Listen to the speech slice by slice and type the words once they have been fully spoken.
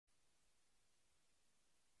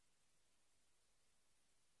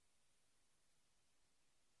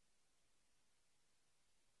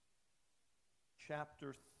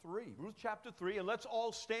chapter 3. Ruth chapter 3. And let's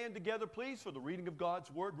all stand together, please, for the reading of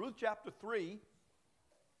God's Word. Ruth chapter 3.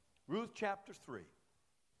 Ruth chapter 3.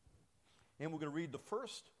 And we're going to read the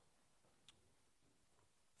first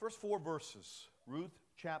 4 verses. Ruth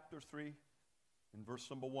chapter 3 and verse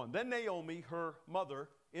number 1. Then Naomi, her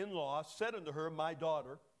mother-in-law, said unto her, My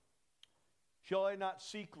daughter, shall I not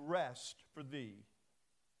seek rest for thee,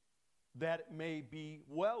 that it may be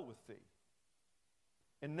well with thee?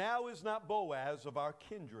 And now is not Boaz of our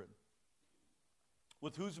kindred,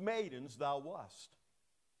 with whose maidens thou wast?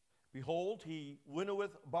 Behold, he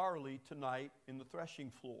winnoweth barley tonight in the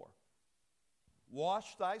threshing floor.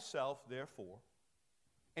 Wash thyself, therefore,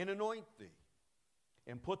 and anoint thee,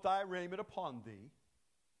 and put thy raiment upon thee,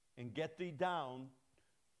 and get thee down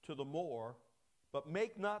to the moor, but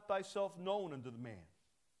make not thyself known unto the man,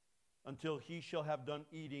 until he shall have done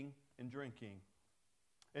eating and drinking.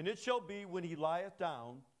 And it shall be, when he lieth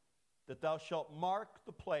down, that thou shalt mark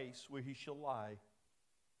the place where he shall lie,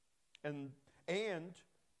 and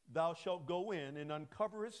thou shalt go in and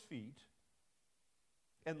uncover his feet,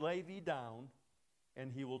 and lay thee down, and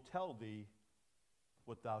he will tell thee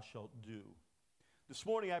what thou shalt do. This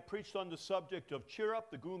morning I preached on the subject of cheer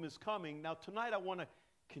up, the groom is coming. Now tonight I want to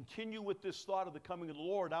continue with this thought of the coming of the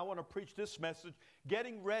Lord. I want to preach this message,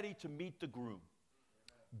 getting ready to meet the groom.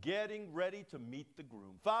 Getting ready to meet the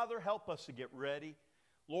groom. Father, help us to get ready.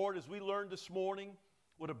 Lord, as we learned this morning,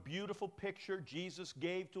 what a beautiful picture Jesus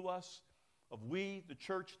gave to us of we, the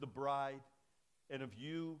church, the bride, and of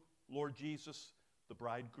you, Lord Jesus, the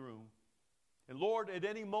bridegroom. And Lord, at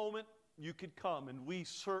any moment you could come, and we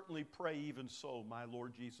certainly pray even so, my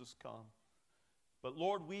Lord Jesus, come. But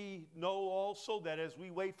Lord, we know also that as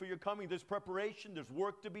we wait for your coming, there's preparation, there's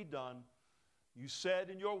work to be done. You said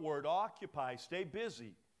in your word, occupy, stay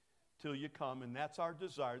busy till you come, and that's our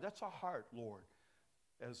desire. That's our heart, Lord.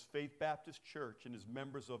 As Faith Baptist Church and as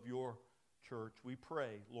members of your church, we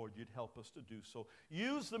pray, Lord, you'd help us to do so.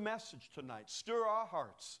 Use the message tonight. Stir our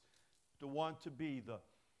hearts to want to be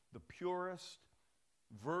the purest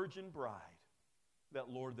virgin bride that,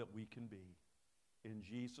 Lord, that we can be. In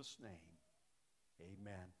Jesus' name,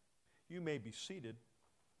 amen. You may be seated.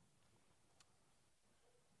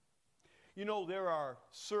 You know, there are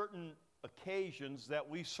certain occasions that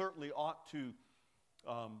we certainly ought to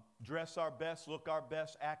dress our best, look our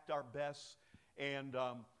best, act our best. And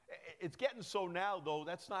it's getting so now, though,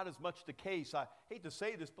 that's not as much the case. I hate to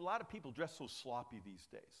say this, but a lot of people dress so sloppy these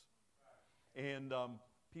days. And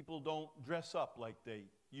people don't dress up like they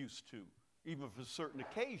used to, even for certain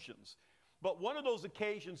occasions. But one of those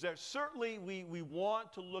occasions that certainly we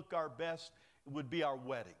want to look our best would be our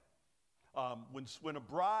wedding. When a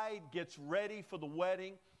bride gets ready for the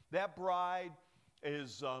wedding, that bride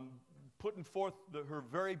is putting forth her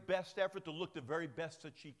very best effort to look the very best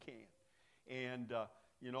that she can. And,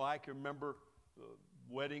 I can remember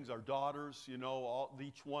weddings, our daughters,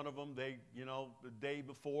 each one of them, they, the day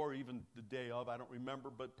before, even the day of, I don't remember,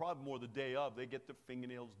 but probably more the day of, they get their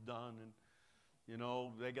fingernails done, and,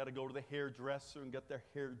 they got to go to the hairdresser and get their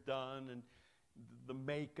hair done, and the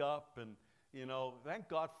makeup, and, thank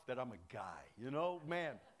God that I'm a guy,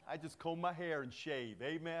 man, I just comb my hair and shave,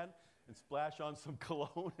 amen, and splash on some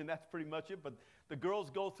cologne, and that's pretty much it. But the girls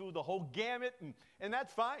go through the whole gamut, and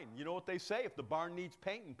that's fine. You know what they say, if the barn needs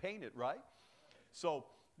painting, paint it, right? So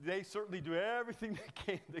they certainly do everything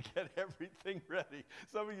they can to get everything ready.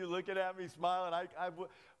 Some of you looking at me smiling,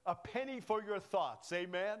 a penny for your thoughts,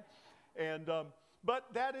 amen? And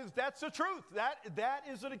but that's the truth. That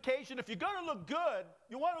is an occasion. If you're going to look good,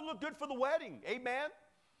 you want to look good for the wedding, amen?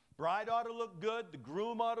 Bride ought to look good, the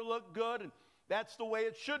groom ought to look good, and that's the way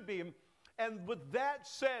it should be. And with that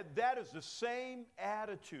said, that is the same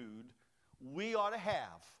attitude we ought to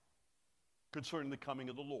have concerning the coming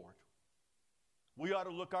of the Lord. We ought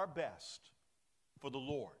to look our best for the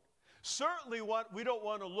Lord. Certainly we don't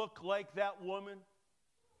want to look like that woman.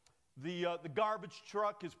 The garbage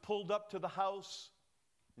truck is pulled up to the house,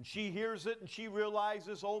 and she hears it, and she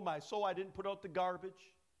realizes, oh my, so I didn't put out the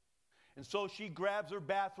garbage. And so she grabs her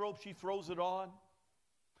bathrobe, she throws it on.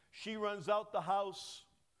 She runs out the house.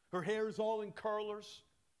 Her hair's all in curlers.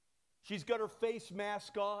 She's got her face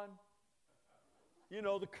mask on.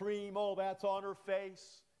 The cream, all that's on her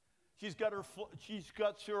face. She's got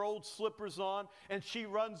her old slippers on, and she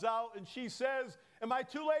runs out and she says, am I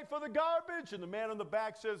too late for the garbage? And the man on the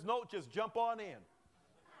back says, no, just jump on in.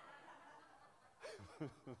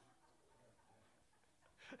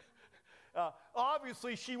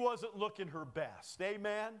 Obviously, she wasn't looking her best.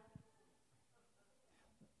 Amen?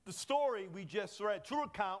 The story we just read, true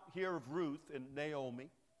account here of Ruth and Naomi.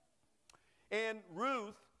 And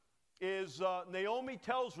Ruth is Naomi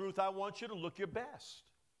tells Ruth, I want you to look your best.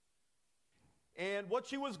 And what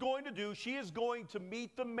she was going to do, she is going to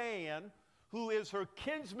meet the man who is her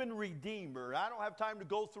kinsman redeemer. I don't have time to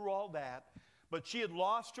go through all that, but she had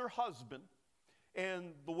lost her husband.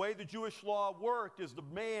 And the way the Jewish law worked is the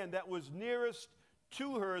man that was nearest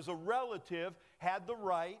to her as a relative had the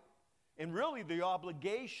right and really the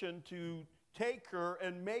obligation to take her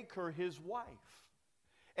and make her his wife.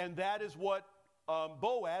 And that is what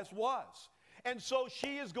Boaz was. And so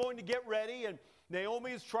she is going to get ready, and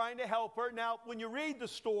Naomi is trying to help her. Now, when you read the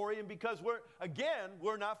story, and because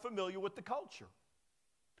we're not familiar with the culture.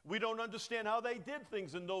 We don't understand how they did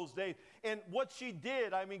things in those days. And what she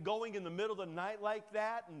did, I mean, going in the middle of the night like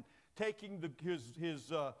that and taking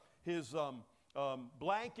his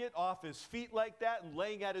blanket off his feet like that and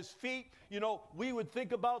laying at his feet, you know, we would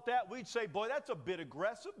think about that. We'd say, boy, that's a bit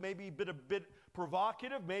aggressive, maybe a bit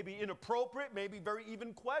provocative, maybe inappropriate, maybe very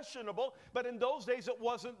even questionable. But in those days, it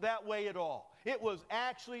wasn't that way at all. It was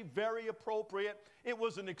actually very appropriate. It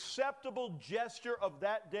was an acceptable gesture of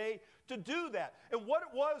that day to do that. And what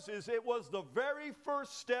it was the very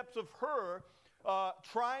first steps of her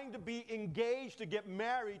trying to be engaged to get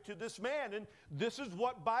married to this man. And this is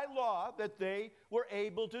what by law that they were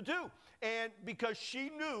able to do. And because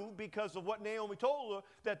she knew, because of what Naomi told her,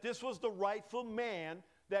 that this was the rightful man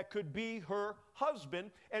that could be her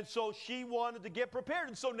husband. And so she wanted to get prepared.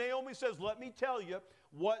 And so Naomi says, let me tell you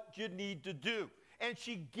what you need to do. And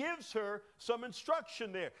she gives her some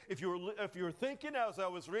instruction there. If you're thinking as I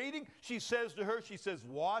was reading, she says to her,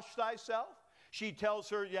 wash thyself. She tells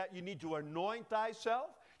her that you need to anoint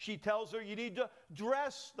thyself. She tells her you need to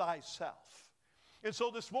dress thyself. And so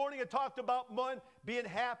this morning I talked about one being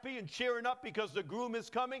happy and cheering up because the groom is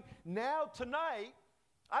coming. Now tonight,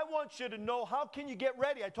 I want you to know, how can you get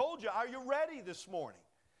ready? I told you, are you ready this morning?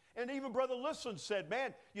 And even Brother Lisson said,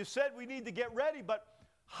 man, you said we need to get ready, but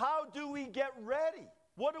how do we get ready?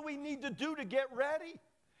 What do we need to do to get ready?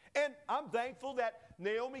 And I'm thankful that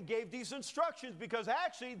Naomi gave these instructions, because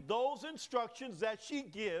actually those instructions that she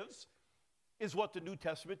gives is what the New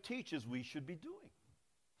Testament teaches we should be doing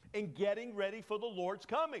in getting ready for the Lord's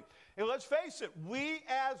coming. And let's face it, we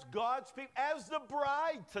as God's people, as the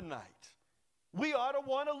bride tonight, we ought to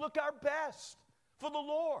want to look our best for the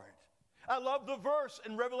Lord. I love the verse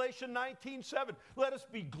in Revelation 19:7. Let us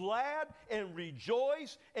be glad and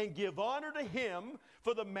rejoice and give honor to him,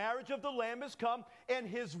 for the marriage of the Lamb is come, and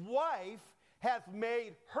his wife hath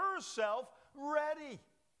made herself ready.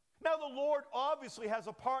 Now the Lord obviously has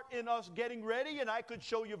a part in us getting ready, and I could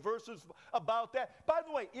show you verses about that. By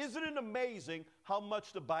the way, isn't it amazing how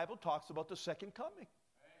much the Bible talks about the second coming?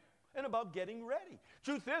 And about getting ready.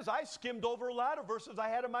 Truth is, I skimmed over a lot of verses I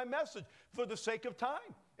had in my message for the sake of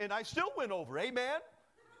time. And I still went over. Amen?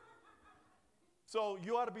 So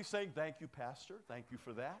you ought to be saying, thank you, Pastor. Thank you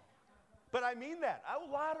for that. But I mean that. A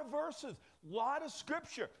lot of verses, a lot of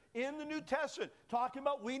scripture in the New Testament talking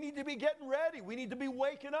about we need to be getting ready. We need to be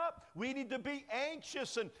waking up. We need to be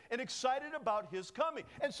anxious and excited about his coming.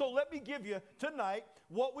 And so let me give you tonight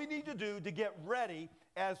what we need to do to get ready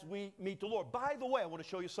as we meet the Lord. By the way, I want to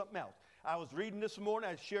show you something else. I was reading this morning.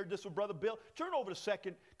 I shared this with Brother Bill. Turn over to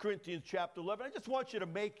 2 Corinthians chapter 11. I just want you to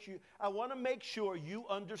I want to make sure you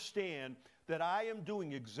understand that I am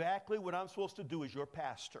doing exactly what I'm supposed to do as your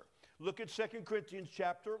pastor. Look at 2 Corinthians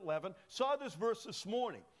chapter 11. Saw this verse this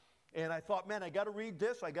morning. And I thought, man, I got to read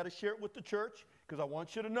this. I got to share it with the church because I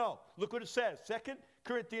want you to know. Look what it says. 2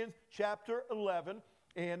 Corinthians chapter 11.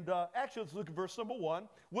 And actually, let's look at verse number 1.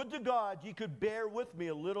 Would to God ye could bear with me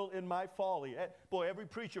a little in my folly. Boy, every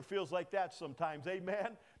preacher feels like that sometimes.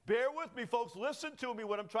 Amen? Bear with me, folks. Listen to me,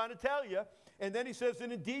 what I'm trying to tell you. And then he says,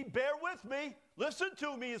 and indeed, bear with me. Listen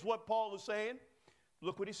to me is what Paul is saying.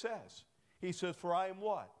 Look what he says. He says, for I am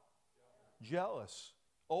what? Jealous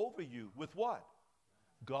over you. With what?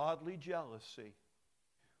 Godly jealousy.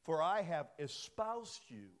 For I have espoused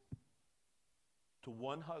you to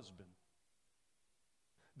one husband,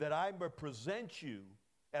 that I may present you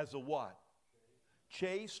as a what?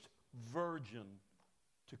 Chaste virgin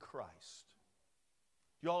to Christ.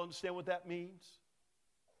 Do you all understand what that means?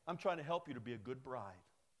 I'm trying to help you to be a good bride.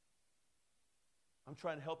 I'm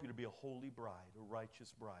trying to help you to be a holy bride, a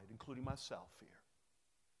righteous bride, including myself here.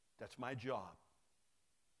 That's my job.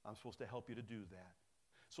 I'm supposed to help you to do that.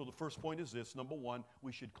 So the first point is this. Number one,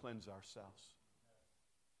 we should cleanse ourselves.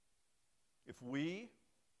 If we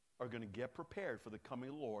are going to get prepared for the coming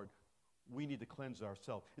of the Lord, we need to cleanse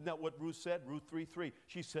ourselves. Isn't that what Ruth said? Ruth 3:3.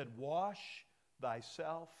 She said, wash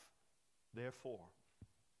thyself therefore.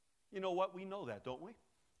 You know what? We know that, don't we?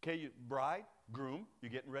 Okay, you, bride, groom,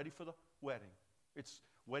 you're getting ready for the wedding.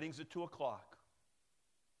 Wedding's at 2 o'clock.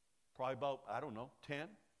 Probably about, I don't know, 10,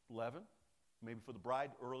 11. Maybe for the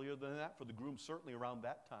bride earlier than that. For the groom, certainly around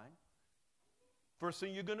that time. First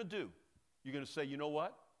thing you're going to do, you're going to say, you know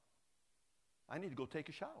what? I need to go take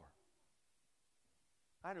a shower.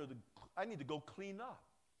 I need to go clean up.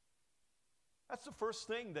 That's the first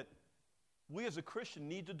thing that we as a Christian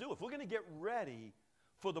need to do. If we're going to get ready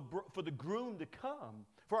for the groom to come,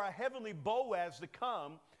 for our heavenly Boaz to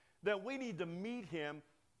come, then we need to meet him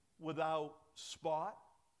without spot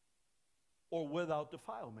or without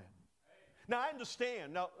defilement. Now, I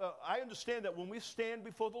understand that when we stand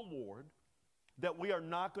before the Lord, that we are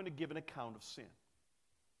not going to give an account of sin.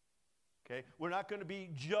 Okay? We're not going to be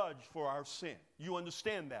judged for our sin. You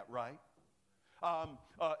understand that, right?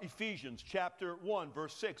 Ephesians chapter 1,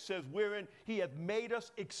 verse 6 says, wherein he hath made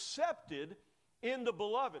us accepted in the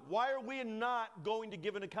beloved. Why are we not going to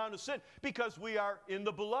give an account of sin? Because we are in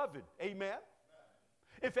the beloved. Amen?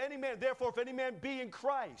 If any man be in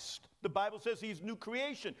Christ, the Bible says he's new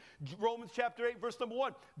creation. Romans chapter 8, verse number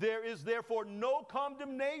 1. There is therefore no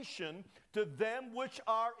condemnation to them which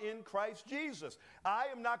are in Christ Jesus. I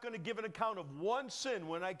am not going to give an account of one sin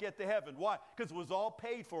when I get to heaven. Why? Because it was all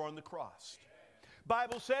paid for on the cross.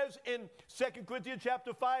 Bible says in 2 Corinthians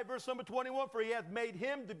chapter 5, verse number 21, for he hath made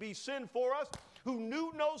him to be sin for us, who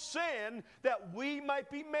knew no sin, that we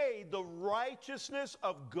might be made the righteousness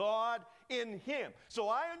of God in him. So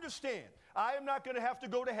I understand. I am not going to have to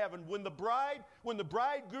go to heaven. When the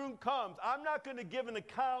bridegroom comes, I'm not going to give an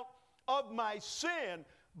account of my sin,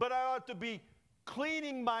 but I ought to be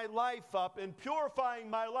cleaning my life up and purifying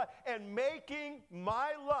my life and making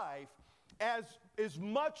my life as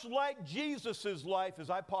much like Jesus' life as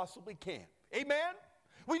I possibly can. Amen?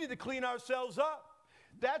 We need to clean ourselves up.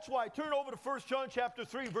 That's why, turn over to 1 John chapter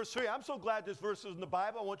 3, verse 3. I'm so glad this verse is in the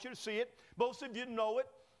Bible. I want you to see it. Most of you know it.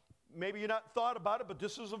 Maybe you've not thought about it, but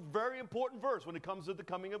this is a very important verse when it comes to the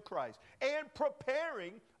coming of Christ. And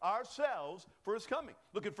preparing ourselves for his coming.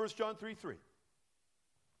 Look at 1 John 3, 3.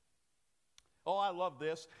 Oh, I love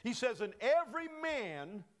this. He says, and every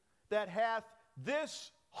man that hath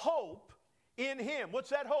this hope in him. What's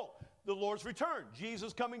that hope? The Lord's return.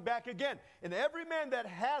 Jesus coming back again. And every man that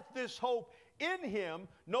hath this hope in him,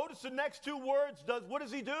 notice the next two words, what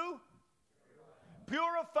does he do?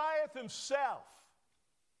 Purifieth himself,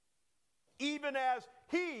 even as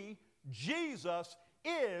he, Jesus,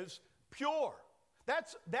 is pure.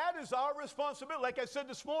 That is our responsibility. Like I said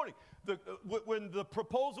this morning, when the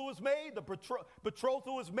proposal was made, the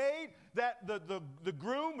betrothal was made, that the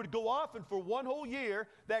groom would go off, and for one whole year,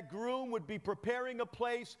 that groom would be preparing a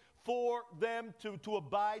place for them to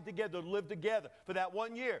abide together, to live together for that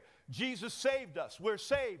 1 year. Jesus saved us. We're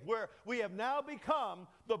saved. We have now become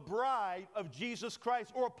the bride of Jesus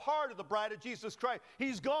Christ, or a part of the bride of Jesus Christ.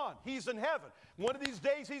 He's gone. He's in heaven. One of these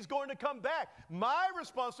days, he's going to come back. My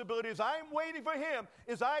responsibility as I'm waiting for him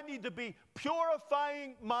is I need to be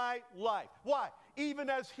purifying my life. Why? Even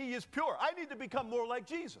as he is pure. I need to become more like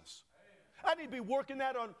Jesus. I need to be working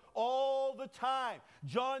that on all the time.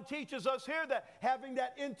 John teaches us here that having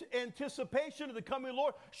that anticipation of the coming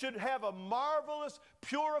Lord should have a marvelous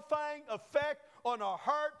purifying effect on our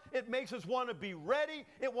heart. It makes us want to be ready.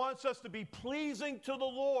 It wants us to be pleasing to the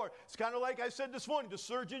Lord. It's kind of like I said this morning, the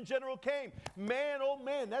Surgeon General came. Man, oh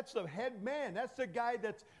man, that's the head man. That's the guy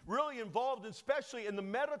that's really involved, especially in the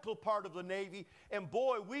medical part of the Navy. And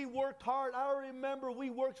boy, we worked hard. I remember we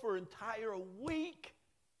worked for an entire week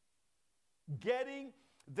getting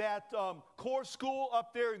that core school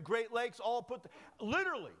up there in Great Lakes all put,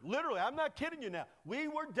 literally, I'm not kidding you now. We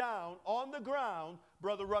were down on the ground,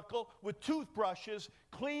 Brother Ruckel, with toothbrushes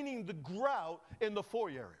cleaning the grout in the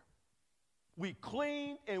foyer area. We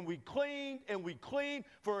cleaned and we cleaned and we cleaned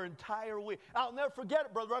for an entire week. I'll never forget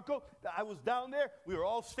it, Brother Ruckel. I was down there. We were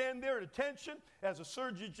all standing there at attention as the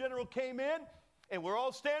Surgeon General came in, and we're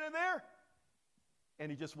all standing there,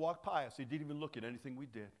 and he just walked by us. He didn't even look at anything we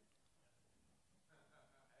did.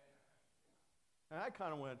 And I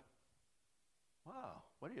kind of went, wow,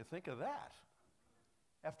 what do you think of that?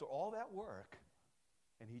 After all that work,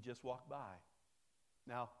 and he just walked by.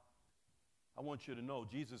 Now, I want you to know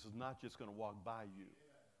Jesus is not just going to walk by you.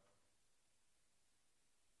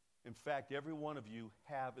 In fact, every one of you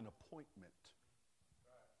have an appointment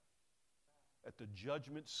at the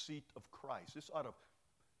judgment seat of Christ.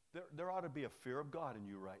 There ought to be a fear of God in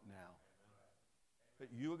you right now. That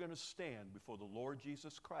you are going to stand before the Lord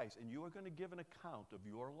Jesus Christ, and you are going to give an account of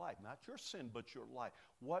your life. Not your sin, but your life.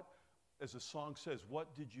 What, as the song says,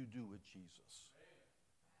 what did you do with Jesus?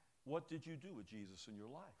 What did you do with Jesus in your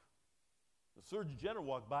life? The Surgeon General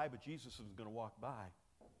walked by, but Jesus is going to walk by.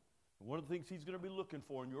 And one of the things he's going to be looking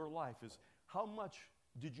for in your life is, how much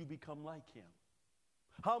did you become like him?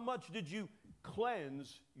 How much did you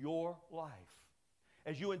cleanse your life?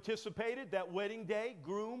 As you anticipated that wedding day,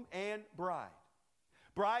 groom and bride.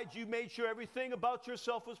 Brides, you made sure everything about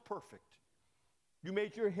yourself was perfect. You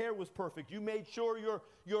made sure your hair was perfect. You made sure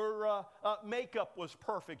your makeup was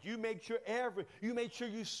perfect. You made sure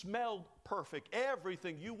you smelled perfect.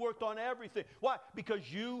 Everything. You worked on everything. Why?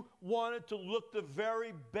 Because you wanted to look the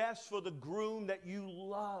very best for the groom that you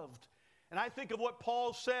loved. And I think of what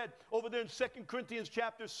Paul said over there in 2 Corinthians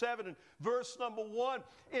chapter 7 and verse number 1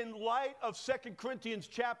 in light of 2 Corinthians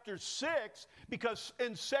chapter 6, because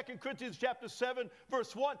in 2 Corinthians chapter 7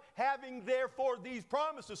 verse 1, having therefore these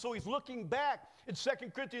promises. So he's looking back in 2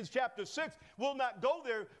 Corinthians chapter 6. We'll not go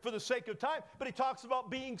there for the sake of time, but he talks about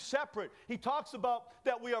being separate. He talks about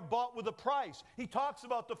that we are bought with a price. He talks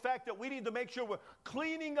about the fact that we need to make sure we're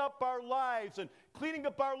cleaning up our lives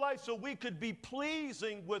so we could be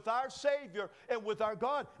pleasing with our Savior and with our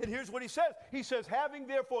God. And here's what he says. He says, having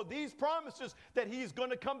therefore these promises that he's going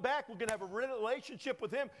to come back, we're going to have a relationship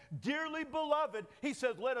with him. Dearly beloved, he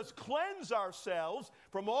says, let us cleanse ourselves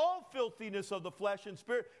from all filthiness of the flesh and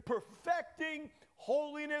spirit, perfecting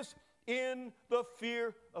holiness in the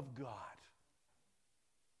fear of God.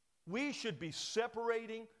 We should be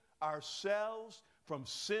separating ourselves from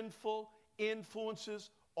sinful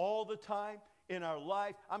influences all the time in our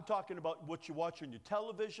life. I'm talking about what you watch on your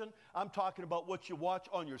television. I'm talking about what you watch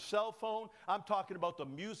on your cell phone. I'm talking about the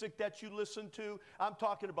music that you listen to. I'm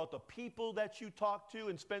talking about the people that you talk to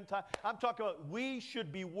and spend time. I'm talking about we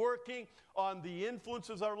should be working on the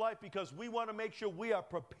influences of our life because we want to make sure we are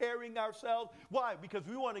preparing ourselves. Why? Because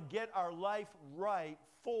we want to get our life right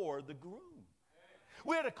for the groom.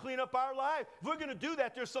 We have to clean up our life. If we're going to do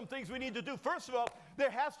that, there's some things we need to do. First of all, you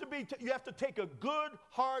have to take a good,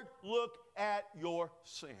 hard look at your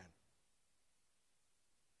sin.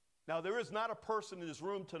 Now, there is not a person in this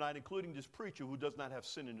room tonight, including this preacher, who does not have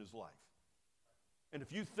sin in his life. And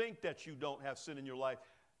if you think that you don't have sin in your life,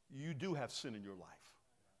 you do have sin in your life.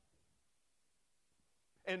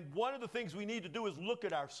 And one of the things we need to do is look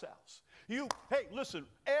at ourselves. Hey, listen,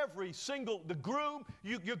 the groom,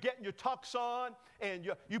 you're getting your tux on, and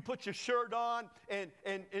you put your shirt on, and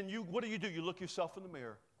what do? You look yourself in the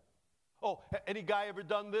mirror. Oh, any guy ever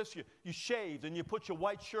done this? You shaved, and you put your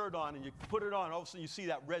white shirt on, and you put it on, all of a sudden you see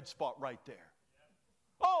that red spot right there.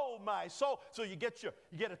 Oh, my soul. So you get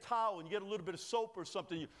a towel, and you get a little bit of soap or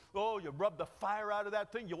something. You rub the fire out of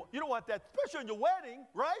that thing. You don't want that, especially on your wedding,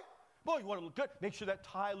 right? Boy, you want to look good. Make sure that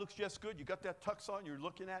tie looks just good. You got that tux on, you're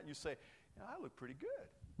looking at it, and you say, I look pretty good.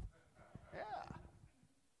 Yeah.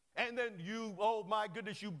 And then oh my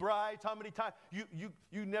goodness, you brides, how many times?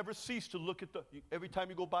 You never cease to look at every time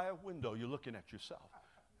you go by a window, you're looking at yourself.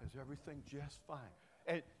 Is everything just fine?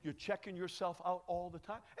 And you're checking yourself out all the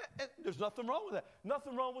time. And there's nothing wrong with that.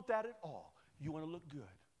 Nothing wrong with that at all. You want to look good.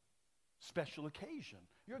 Special occasion.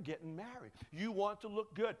 You're getting married. You want to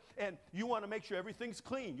look good. And you want to make sure everything's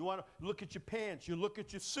clean. You want to look at your pants. You look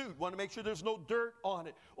at your suit. You want to make sure there's no dirt on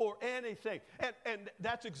it or anything. And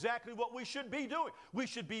that's exactly what we should be doing. We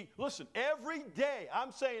should be, listen, every day,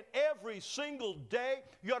 I'm saying every single day,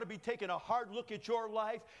 you ought to be taking a hard look at your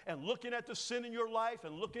life and looking at the sin in your life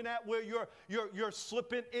and looking at where you're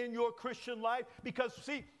slipping in your Christian life. Because,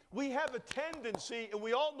 see, we have a tendency, and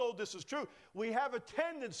we all know this is true, we have a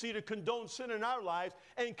tendency to condone sin in our lives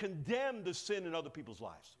and condemn the sin in other people's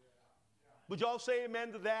lives. Would you all say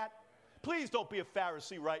amen to that? Please don't be a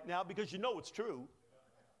Pharisee right now because you know it's true.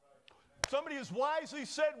 Somebody has wisely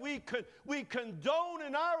said we condone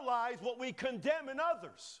in our lives what we condemn in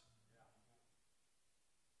others.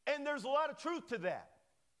 And there's a lot of truth to that.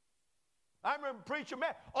 I remember preaching,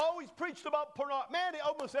 always preached about pornography.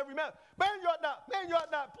 Almost every man you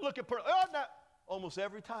ought not look at pornography. Almost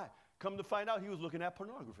every time. Come to find out he was looking at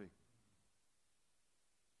pornography.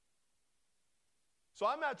 So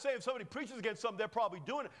I'm not saying if somebody preaches against something, they're probably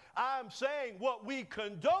doing it. I'm saying what we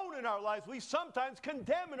condone in our lives, we sometimes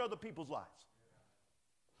condemn in other people's lives.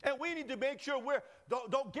 And we need to make sure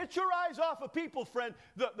don't get your eyes off of people, friend.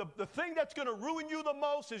 The thing that's going to ruin you the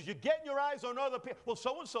most is you're getting your eyes on other people. Well,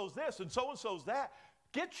 so-and-so's this and so-and-so's that.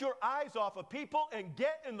 Get your eyes off of people and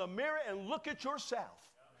get in the mirror and look at yourself.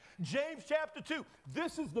 James chapter 2,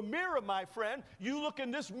 this is the mirror, my friend. You look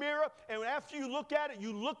in this mirror, and after you look at it,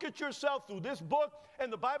 you look at yourself through this book,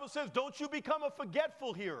 and the Bible says, don't you become a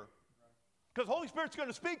forgetful hearer. Because the Holy Spirit's going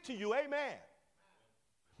to speak to you, amen.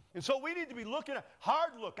 And so we need to be looking at,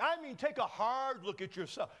 hard look. I mean, take a hard look at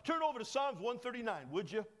yourself. Turn over to Psalms 139,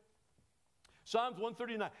 would you? Psalms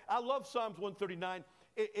 139. I love Psalms 139.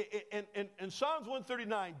 in Psalms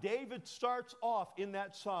 139, David starts off in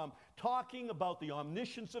that psalm talking about the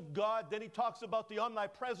omniscience of God. Then he talks about the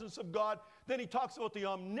omnipresence of God. Then he talks about the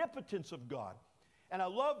omnipotence of God. And I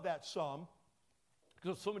love that psalm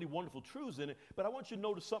because there's so many wonderful truths in it. But I want you to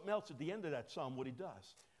notice something else at the end of that psalm, what he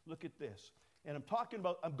does. Look at this. And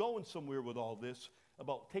I'm going somewhere with all this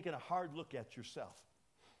about taking a hard look at yourself.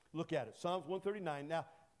 Look at it. Psalms 139. Now,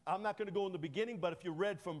 I'm not going to go in the beginning, but if you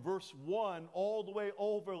read from verse 1 all the way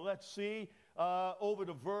over, let's see, over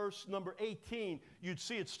to verse number 18, you'd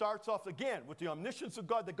see it starts off again with the omniscience of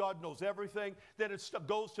God, that God knows everything. Then it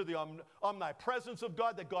goes to the omnipresence of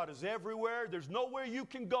God, that God is everywhere. There's nowhere you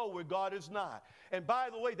can go where God is not. And by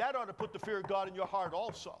the way, that ought to put the fear of God in your heart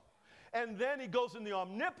also. And then he goes in the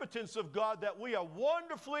omnipotence of God, that we are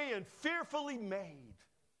wonderfully and fearfully made.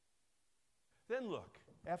 Then look.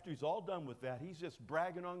 After he's all done with that, he's just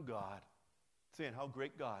bragging on God, saying how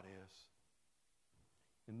great God is.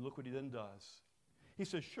 And look what he then does. He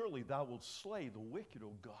says, surely thou wilt slay the wicked,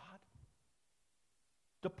 O God.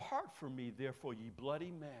 Depart from me, therefore, ye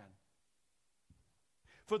bloody men.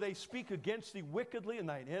 For they speak against thee wickedly, and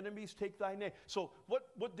thine enemies take thy name. So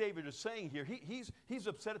what David is saying here, he's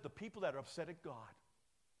upset at the people that are upset at God.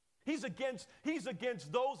 He's against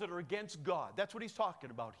those that are against God. That's what he's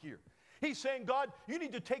talking about here. He's saying, God, you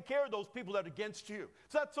need to take care of those people that are against you.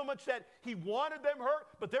 It's not so much that he wanted them hurt,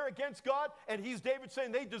 but they're against God, and he's David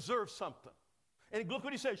saying they deserve something. And look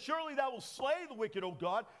what he says, surely thou wilt slay the wicked, O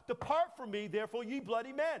God. Depart from me, therefore, ye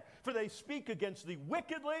bloody men. For they speak against thee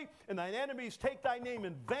wickedly, and thine enemies take thy name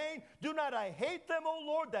in vain. Do not I hate them, O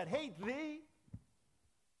Lord, that hate thee?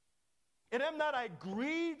 And am not I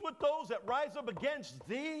grieved with those that rise up against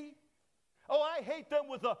thee? Oh, I hate them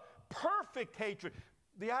with a perfect hatred.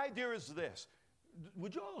 The idea is this.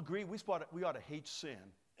 Would you all agree we ought to hate sin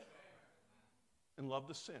and love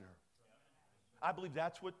the sinner? I believe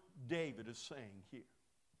that's what David is saying here.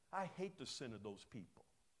 I hate the sin of those people.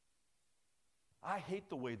 I hate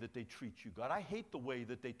the way that they treat you, God. I hate the way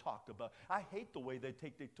that they talk about. I hate the way they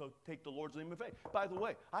take the Lord's name in vain. By the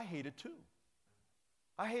way, I hate it too.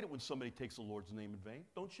 I hate it when somebody takes the Lord's name in vain.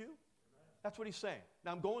 Don't you? That's what he's saying.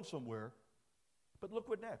 Now I'm going somewhere, but look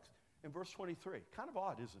what next. In verse 23, kind of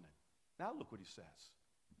odd, isn't it? Now look what he says.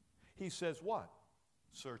 He says what?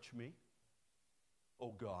 Search me, O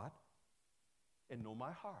God, and know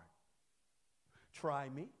my heart. Try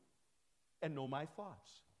me and know my thoughts,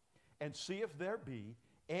 and see if there be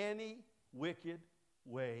any wicked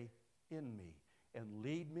way in me, and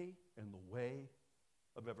lead me in the way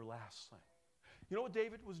of everlasting. You know what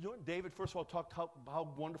David was doing? David, first of all, talked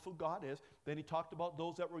how wonderful God is. Then he talked about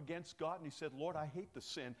those that were against God, and he said, Lord, I hate the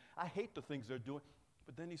sin. I hate the things they're doing.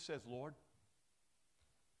 But then he says, Lord,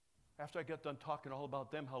 after I get done talking all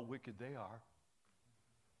about them, how wicked they are,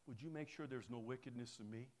 would you make sure there's no wickedness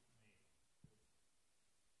in me?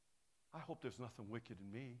 I hope there's nothing wicked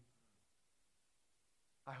in me.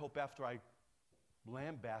 I hope after I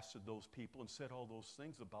lambasted those people and said all those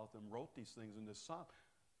things about them, wrote these things in this psalm,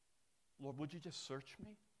 Lord, would you just search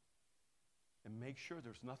me and make sure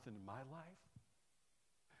there's nothing in my life?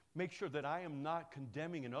 Make sure that I am not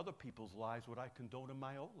condemning in other people's lives what I condone in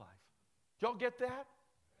my own life. Do y'all get that?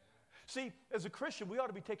 See, as a Christian, we ought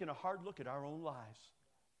to be taking a hard look at our own lives.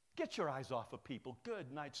 Get your eyes off of people.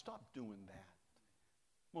 Good night. Stop doing that.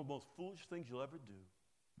 One of the most foolish things you'll ever do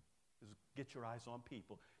is get your eyes on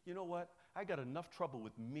people. You know what? I got enough trouble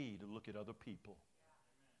with me to look at other people.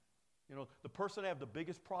 You know, the person I have the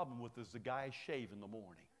biggest problem with is the guy I shave in the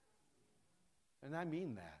morning. And I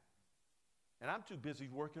mean that. And I'm too busy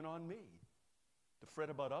working on me to fret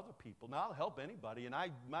about other people. Now, I'll help anybody, and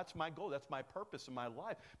that's my goal. That's my purpose in my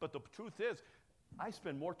life. But the truth is, I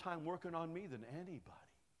spend more time working on me than anybody.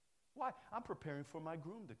 Why? I'm preparing for my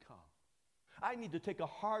groom to come. I need to take a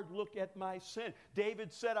hard look at my sin.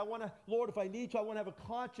 David said, Lord, if I need to, I want to have a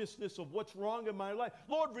consciousness of what's wrong in my life.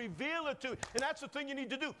 Lord, reveal it to me. And that's the thing you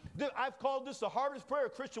need to do. I've called this the hardest prayer a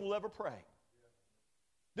Christian will ever pray.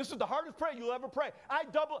 This is the hardest prayer you'll ever pray. I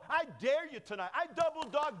dare you tonight. I double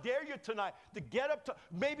dog dare you tonight to get up to,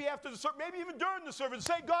 maybe after the service, maybe even during the service,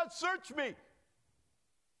 say, God, search me.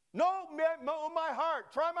 Know my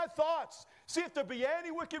heart. Try my thoughts. See if there be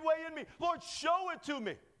any wicked way in me. Lord, show it to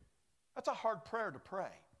me. That's a hard prayer to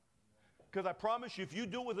pray. Because I promise you, if you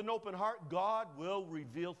do it with an open heart, God will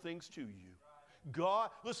reveal things to you. God,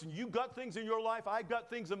 listen, you got things in your life, I got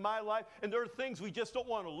things in my life, and there are things we just don't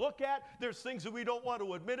want to look at. There's things that we don't want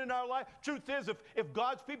to admit in our life. Truth is, if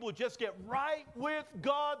God's people would just get right with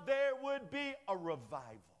God, there would be a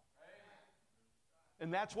revival.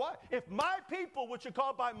 And that's why. If my people, which are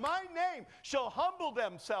called by my name, shall humble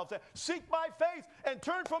themselves and seek my face and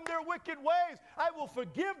turn from their wicked ways, I will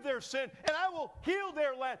forgive their sin and I will heal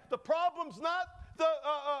their land. The problem's not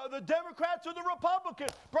the Democrats or the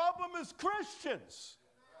Republicans. Problem is Christians.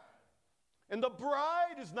 And the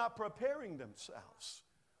bride is not preparing themselves.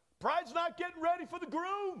 Bride's not getting ready for the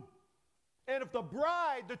groom. And if the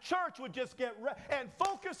bride, the church, would just get ready and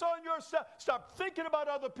focus on yourself, stop thinking about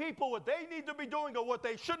other people, what they need to be doing or what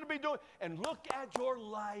they shouldn't be doing, and look at your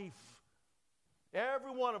life.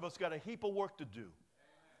 Every one of us got a heap of work to do.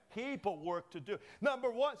 Heap of work to do. Number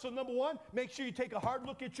one, make sure you take a hard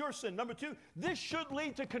look at your sin. Number two, this should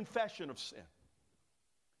lead to confession of sin.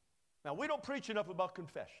 Now, we don't preach enough about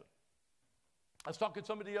confession. I was talking to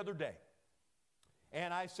somebody the other day,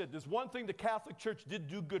 and I said, there's one thing the Catholic Church did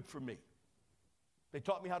do good for me. They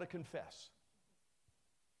taught me how to confess.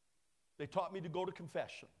 They taught me to go to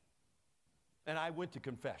confession. And I went to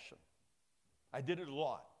confession. I did it a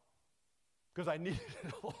lot because I needed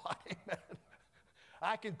it a lot. Amen.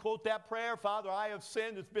 I can quote that prayer, Father, I have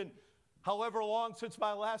sinned. It's been however long since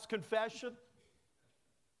my last confession.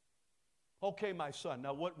 Okay, my son,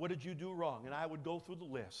 now what did you do wrong? And I would go through the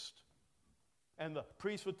list. And the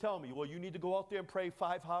priest would tell me, well, you need to go out there and pray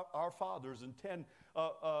 5 Our Fathers and 10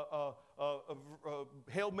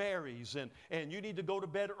 Hail Marys, and you need to go to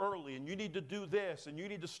bed early, and you need to do this, and you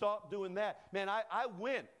need to stop doing that. Man, I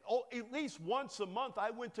went, at least once a month, I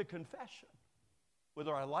went to confession,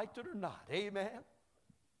 whether I liked it or not. Amen?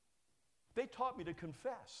 They taught me to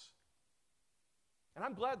confess. And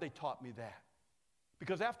I'm glad they taught me that.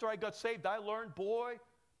 Because after I got saved, I learned, boy,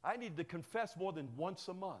 I needed to confess more than once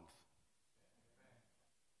a month.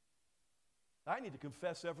 I need to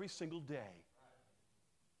confess every single day.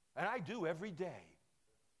 And I do every day.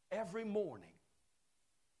 Every morning.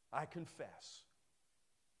 I confess.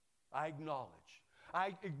 I acknowledge.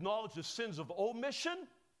 I acknowledge the sins of omission,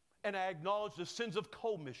 and I acknowledge the sins of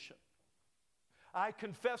commission. I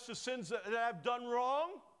confess the sins that I've done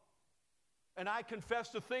wrong, and I confess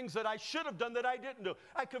the things that I should have done that I didn't do.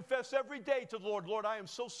 I confess every day to the Lord, Lord, I am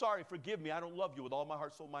so sorry. Forgive me. I don't love you with all my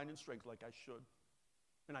heart, soul, mind, and strength like I should.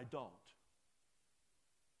 And I don't.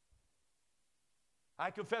 I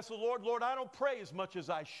confess to the Lord, Lord, I don't pray as much as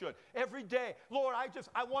I should. Every day, Lord,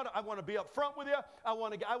 I want to be up front with you. I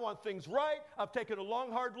want things right. I've taken a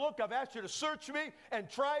long, hard look. I've asked you to search me and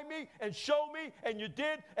try me and show me, and you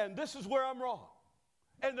did, and this is where I'm wrong.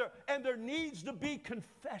 And there needs to be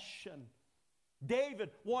confession. David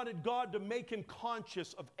wanted God to make him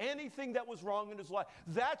conscious of anything that was wrong in his life.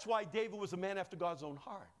 That's why David was a man after God's own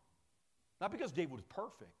heart. Not because David was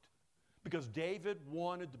perfect. Because David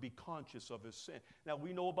wanted to be conscious of his sin. Now,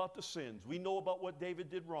 we know about the sins. We know about what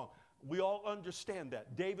David did wrong. We all understand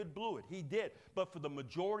that. David blew it. He did. But for the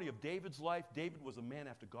majority of David's life, David was a man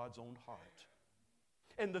after God's own heart.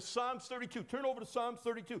 And the Psalms 32, turn over to Psalms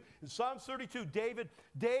 32. In Psalms 32, David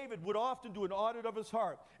would often do an audit of his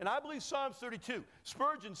heart. And I believe Psalms 32,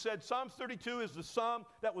 Spurgeon said Psalms 32 is the psalm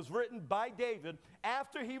that was written by David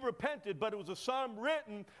after he repented, but it was a psalm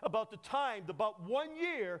written about the time, about 1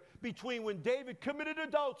 year between when David committed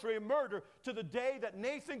adultery and murder to the day that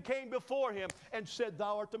Nathan came before him and said,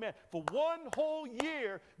 thou art the man. For 1 whole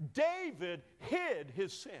year, David hid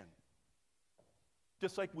his sin.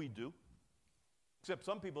 Just like we do. Except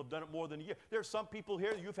some people have done it more than a year. There are some people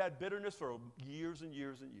here, you've had bitterness for years and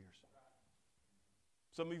years and years.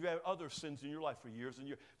 Some of you have other sins in your life for years and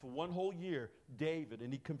years. For 1 whole year, David,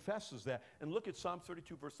 and he confesses that. And look at Psalm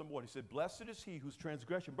 32, verse number 1. He said, blessed is he whose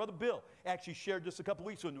transgression. Brother Bill actually shared this a couple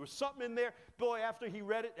weeks ago, and there was something in there. Boy, after he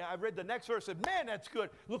read it, I read the next verse and said, man, that's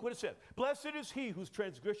good. Look what it says. Blessed is he whose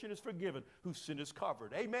transgression is forgiven, whose sin is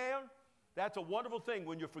covered. Amen? That's a wonderful thing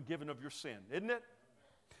when you're forgiven of your sin, isn't it?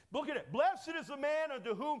 Look at it. Blessed is the man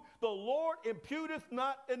unto whom the Lord imputeth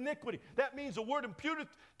not iniquity. That means the word imputeth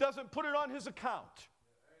doesn't put it on his account.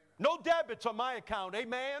 No debits on my account.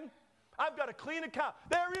 Amen? I've got a clean account.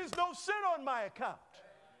 There is no sin on my account.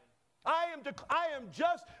 I am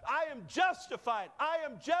justified. I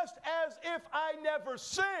am just as if I never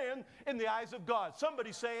sinned in the eyes of God.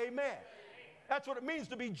 Somebody say amen. That's what it means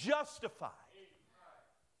to be justified.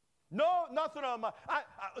 No, nothing on my,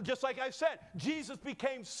 just like I said, Jesus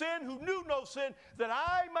became sin who knew no sin, that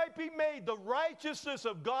I might be made the righteousness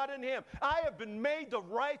of God in him. I have been made the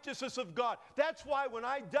righteousness of God. That's why when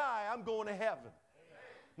I die, I'm going to heaven. Amen.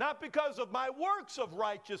 Not because of my works of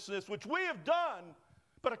righteousness, which we have done,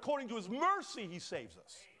 but according to his mercy, he saves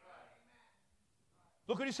us. Amen.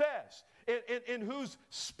 Look what he says. In whose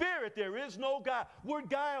spirit there is no guile. Word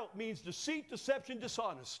guile means deceit, deception,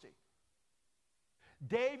 dishonesty.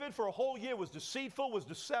 David, for a whole year, was deceitful, was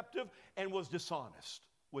deceptive, and was dishonest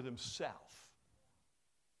with himself.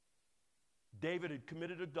 David had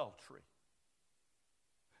committed adultery.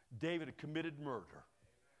 David had committed murder.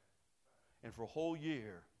 And for a whole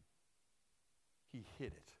year, he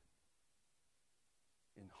hid it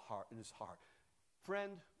in his heart.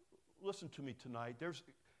 Friend, listen to me tonight.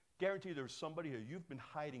 Guarantee there's somebody here. You've been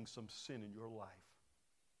hiding some sin in your life.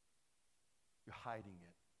 You're hiding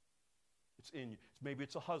it. It's in you. Maybe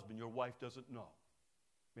it's a husband your wife doesn't know.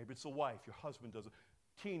 Maybe it's a wife your husband doesn't.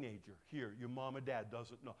 Teenager here, your mom and dad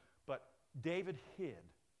doesn't know. But David hid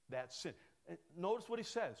that sin. And notice what he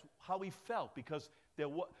says, how he felt because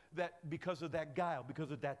of that guile,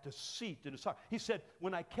 because of that deceit in his heart. He said,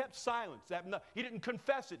 when I kept silence, he didn't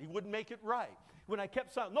confess it. He wouldn't make it right. When I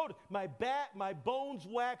kept silent, notice, my bones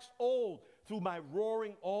waxed old through my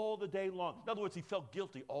roaring all the day long. In other words, he felt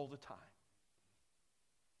guilty all the time.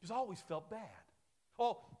 He's always felt bad.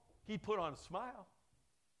 Oh, he put on a smile.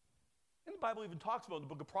 And the Bible even talks about in the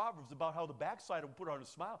book of Proverbs about how the backside will put on a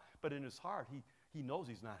smile, but in his heart, he knows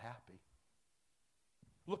he's not happy.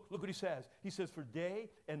 Look what he says. He says, for day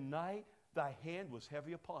and night thy hand was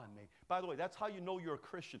heavy upon me. By the way, that's how you know you're a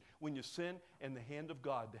Christian. When you sin and the hand of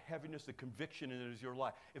God, the heaviness, the conviction in it is your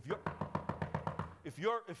life. If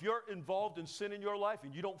you're involved in sin in your life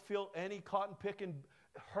and you don't feel any cotton picking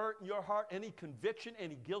hurt in your heart, any conviction,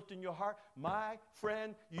 any guilt in your heart, my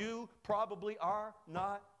friend, you probably are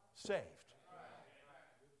not saved.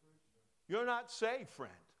 You're not saved,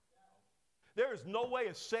 friend. There is no way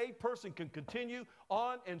a saved person can continue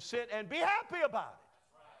on and sin and be happy about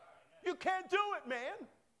it. You can't do it, man.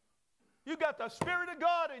 You got the Spirit of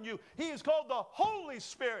God in you. He is called the Holy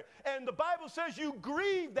Spirit. And the Bible says you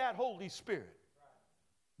grieve that Holy Spirit.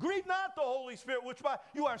 Grieve not the Holy Spirit, which by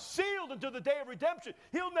you are sealed until the day of redemption.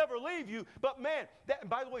 He'll never leave you. But man, and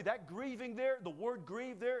by the way, that grieving there, the word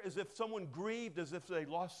grieve there is if someone grieved as if they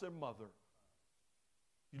lost their mother.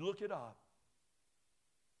 You look it up.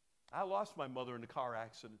 I lost my mother in a car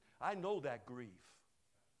accident. I know that grief.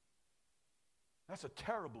 That's a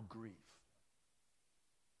terrible grief.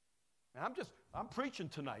 And I'm preaching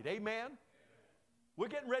tonight. Amen? We're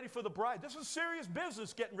getting ready for the bride. This is serious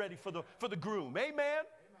business getting ready for the groom. Amen?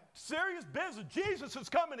 Serious business. Jesus is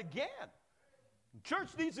coming again. Church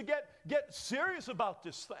needs to get serious about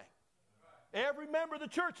this thing. Every member of the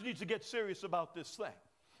church needs to get serious about this thing.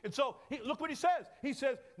 And so, look what he says. He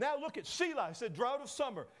says, now look at Selah. I said, drought of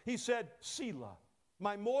summer. He said, Selah.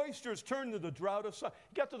 My moisture has turned to the drought of summer.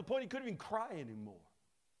 He got to the point he couldn't even cry anymore.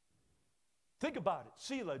 Think about it.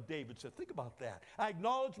 Selah, David said. Think about that.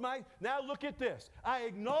 Now look at this. I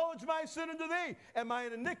acknowledge my sin unto thee, and my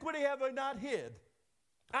iniquity have I not hid.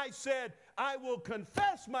 I said, I will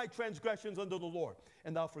confess my transgressions unto the Lord,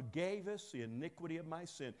 and thou forgavest the iniquity of my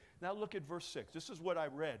sin. Now look at verse 6. This is what I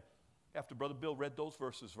read after Brother Bill read those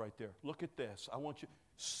verses right there. Look at this. I want you,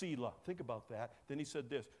 Selah. Think about that. Then he said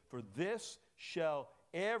this, for this shall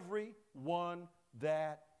every one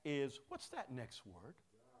that is, what's that next word?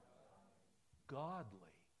 Godly.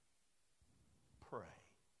 Pray.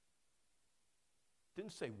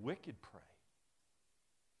 Didn't say wicked pray.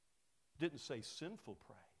 Didn't say sinful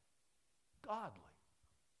pray. Godly.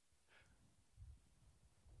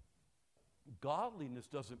 Godliness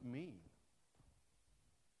doesn't mean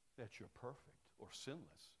that you're perfect or sinless.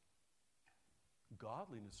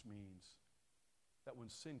 Godliness means that when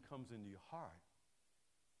sin comes into your heart,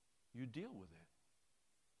 you deal with it.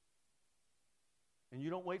 And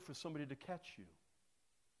you don't wait for somebody to catch you.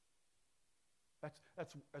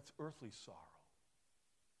 That's earthly sorrow.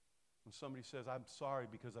 When somebody says, I'm sorry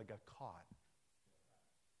because I got caught.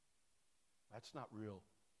 That's not real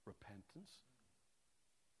repentance.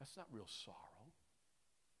 That's not real sorrow.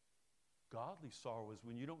 Godly sorrow is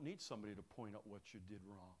when you don't need somebody to point out what you did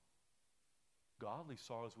wrong. Godly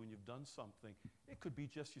sorrow is when you've done something. It could be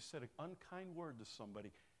just you said an unkind word to somebody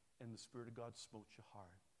and the Spirit of God smote your heart.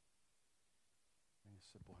 And you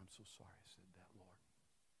said, boy, I'm so sorry I said that, Lord.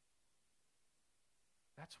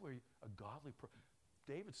 That's where a godly person,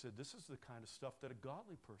 David said this is the kind of stuff that a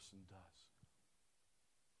godly person does.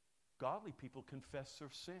 Godly people confess their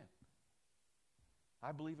sin.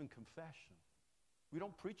 I believe in confession. We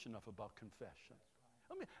don't preach enough about confession.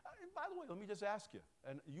 By the way, let me just ask you,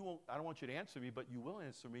 and I don't want you to answer me, but you will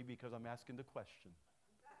answer me because I'm asking the question.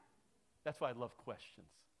 That's why I love questions.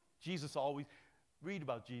 Read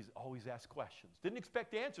about Jesus, always ask questions. Didn't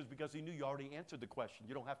expect answers because he knew you already answered the question.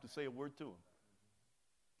 You don't have to say a word to him.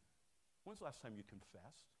 When's the last time you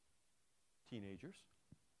confessed? Teenagers.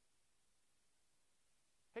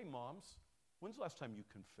 Hey, moms, when's the last time you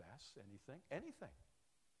confessed anything? Anything.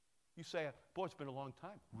 You say, boy, it's been a long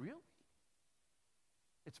time. Really?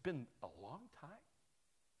 It's been a long time.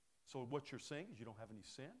 So what you're saying is you don't have any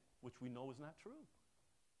sin, which we know is not true.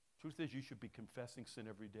 Truth is you should be confessing sin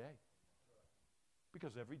every day.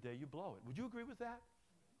 Because every day you blow it. Would you agree with that?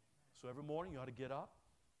 So every morning you ought to get up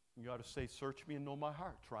and you ought to say, search me and know my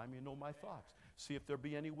heart. Try me and know my thoughts. See if there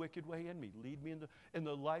be any wicked way in me. Lead me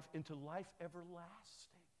into life everlasting.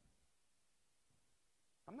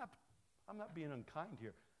 I'm not being unkind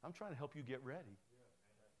here. I'm trying to help you get ready.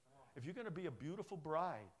 If you're going to be a beautiful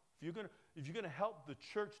bride, if you're going to help the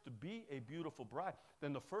church to be a beautiful bride,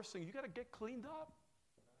 then the first thing, you got to get cleaned up.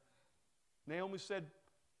 Naomi said,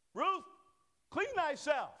 Ruth, clean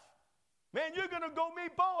thyself. Man, you're going to go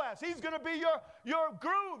meet Boaz. He's going to be your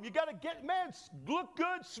groom. You got to get, man, look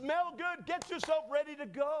good, smell good, get yourself ready to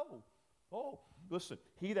go. Oh, listen,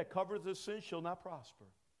 he that covereth his sin shall not prosper.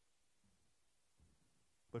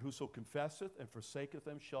 But whoso confesseth and forsaketh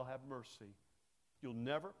them shall have mercy. You'll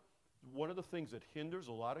never, one of the things that hinders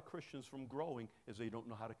a lot of Christians from growing is they don't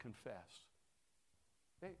know how to confess.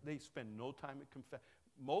 They spend no time at confess.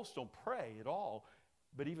 Most don't pray at all,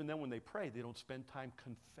 but even then when they pray, they don't spend time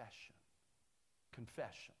confession.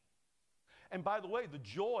 And by the way, the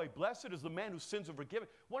joy, blessed is the man whose sins are forgiven.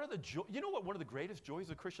 You know what one of the greatest joys of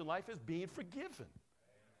the Christian life is? Being forgiven.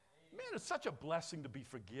 Man, it's such a blessing to be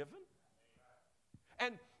forgiven.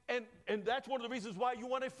 And that's one of the reasons why you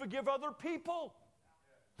want to forgive other people.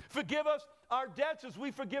 Forgive us our debts as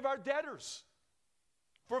we forgive our debtors.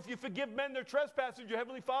 For if you forgive men their trespasses, your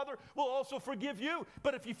heavenly Father will also forgive you.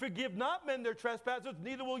 But if you forgive not men their trespasses,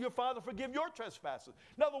 neither will your Father forgive your trespasses.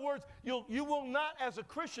 In other words, you will not, as a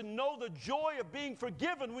Christian, know the joy of being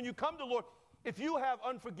forgiven when you come to the Lord if you have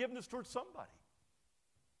unforgiveness towards somebody.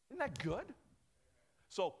 Isn't that good?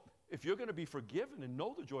 So, if you're going to be forgiven and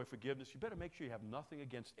know the joy of forgiveness, you better make sure you have nothing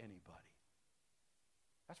against anybody.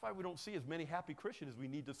 That's why we don't see as many happy Christians as we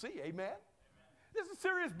need to see. Amen? Amen. This is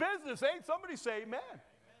serious business, ain't? Somebody say amen.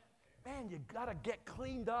 Man, you got to get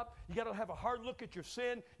cleaned up. You got to have a hard look at your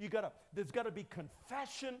sin. There's got to be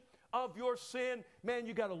confession of your sin. Man,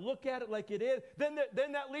 you got to look at it like it is. Then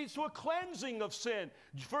that leads to a cleansing of sin.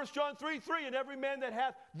 1 John 3:3, and every man that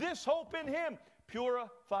hath this hope in him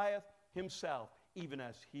purifieth himself, even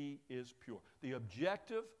as he is pure. The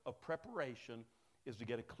objective of preparation is to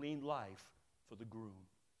get a clean life for the groom.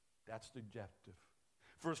 That's the objective.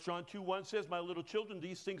 1 John 2:1 says, my little children,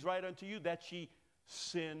 these things write unto you, that ye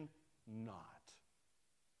sin not.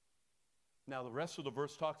 Now the rest of the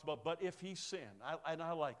verse talks about, but if he sin, and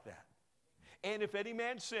I like that. And if any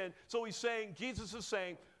man sin, so he's saying, Jesus is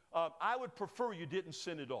saying, I would prefer you didn't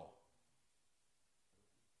sin at all.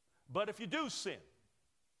 But if you do sin,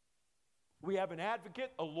 we have an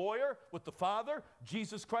advocate, a lawyer with the Father,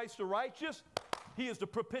 Jesus Christ the righteous. He is the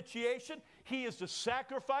propitiation. He is the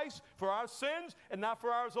sacrifice for our sins, and not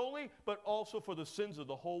for ours only, but also for the sins of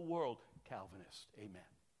the whole world. Calvinist. Amen.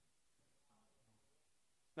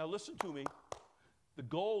 Now listen to me. The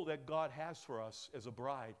goal that God has for us as a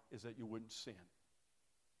bride is that you wouldn't sin.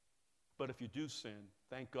 But if you do sin,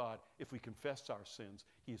 thank God, if we confess our sins,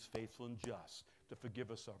 he is faithful and just to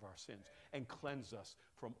forgive us of our sins and cleanse us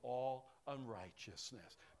from all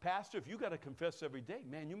unrighteousness. Pastor, if you got to confess every day,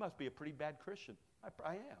 man, you must be a pretty bad Christian.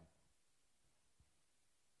 I am.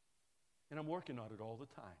 And I'm working on it all the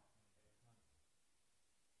time.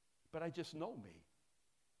 But I just know me.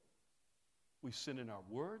 We sin in our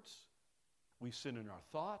words, we sin in our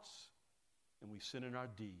thoughts, and we sin in our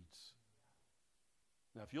deeds.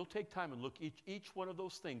 Now, if you'll take time and look each one of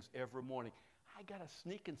those things every morning, I got a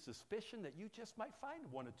sneaking suspicion that you just might find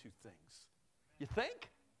one or two things. You think?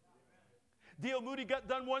 D.L. Moody got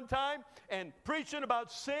done one time and preaching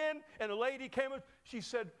about sin, and a lady came up. She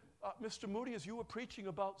said, Mr. Moody, as you were preaching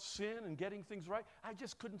about sin and getting things right, I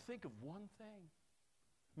just couldn't think of one thing.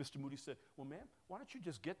 Mr. Moody said, well, ma'am, why don't you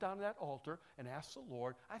just get down to that altar and ask the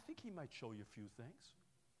Lord? I think he might show you a few things.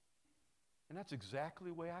 And that's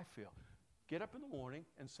exactly the way I feel. Get up in the morning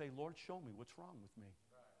and say, Lord, show me what's wrong with me.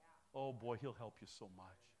 Right. Oh, boy, he'll help you so much.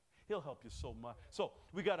 He'll help you so much. So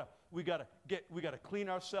we gotta clean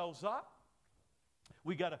ourselves up.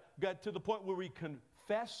 We gotta get to the point where we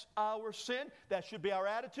confess our sin. That should be our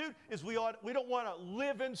attitude. Is we don't want to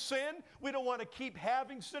live in sin. We don't want to keep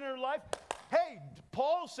having sin in our life. Hey,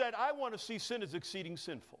 Paul said, I want to see sin as exceeding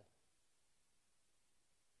sinful.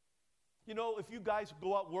 You know, if you guys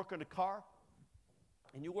go out and work on a car,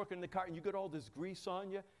 and you work in the car and you get all this grease on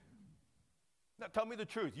you, now tell me the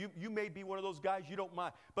truth. You may be one of those guys, you don't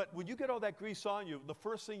mind. But when you get all that grease on you, the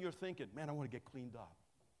first thing you're thinking, man, I want to get cleaned up.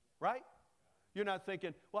 Right? You're not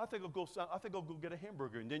thinking, well, I think I'll go get a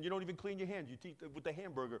hamburger. And then you don't even clean your hands. You eat with the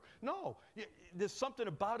hamburger. No. There's something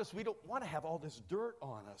about us. We don't want to have all this dirt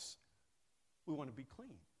on us. We want to be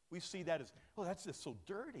clean. We see that as, oh, that's just so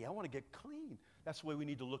dirty. I want to get clean. That's the way we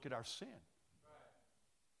need to look at our sin.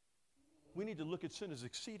 We need to look at sin as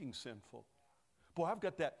exceeding sinful. Boy, I've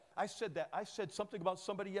got that. I said something about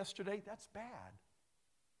somebody yesterday. That's bad.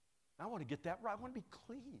 I want to get that right. I want to be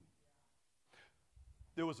clean.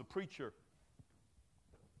 There was a preacher.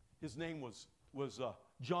 His name was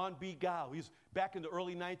John B. Gow. He's back in the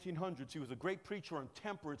early 1900s. He was a great preacher on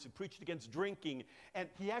temperance. He preached against drinking. And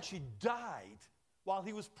he actually died while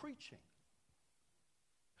he was preaching.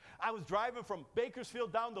 I was driving from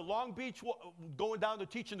Bakersfield down to Long Beach, going down to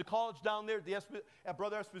teaching the college down there at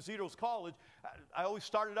Brother Esposito's college. I always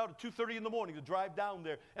started out at 2:30 in the morning to drive down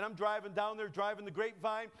there. And I'm driving down there, driving the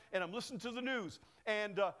Grapevine, and I'm listening to the news.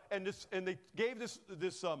 And they gave this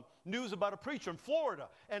news about a preacher in Florida.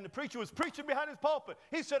 And the preacher was preaching behind his pulpit.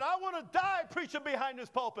 He said, I want to die preaching behind his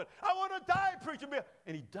pulpit. I want to die preaching behind.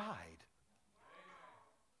 And he died.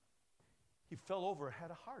 He fell over and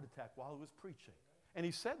had a heart attack while he was preaching. And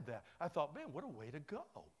he said that. I thought, man, what a way to go.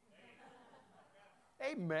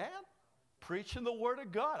 Amen. Preaching the Word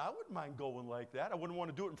of God. I wouldn't mind going like that. I wouldn't want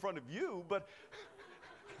to do it in front of you, but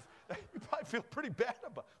you probably feel pretty bad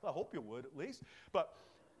about it. I hope you would at least. But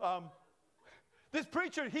this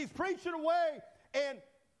preacher, he's preaching away. And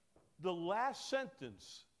the last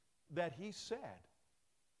sentence that he said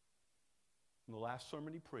in the last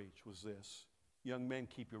sermon he preached was this: young men,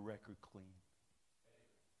 keep your record clean.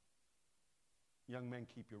 Young men,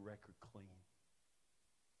 keep your record clean.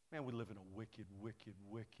 Man, we live in a wicked, wicked,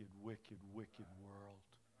 wicked, wicked, wicked world.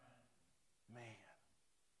 Man,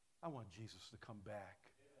 I want Jesus to come back.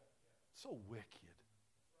 So wicked.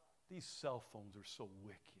 These cell phones are so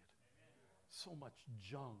wicked. So much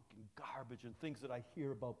junk and garbage and things that I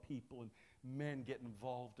hear about people, and men getting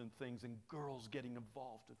involved in things and girls getting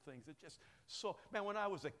involved in things. It's just so, man, when I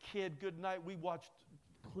was a kid, good night, we watched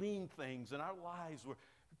clean things, and our lives were,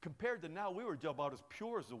 compared to now, we were about as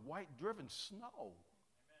pure as the white driven snow. Amen.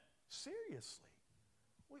 Seriously.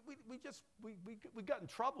 We got in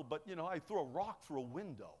trouble, but, you know, I threw a rock through a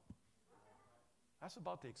window. That's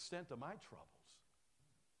about the extent of my troubles.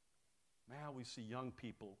 Now we see young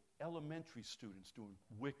people, elementary students doing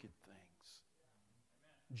wicked things.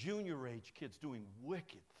 Amen. Junior age kids doing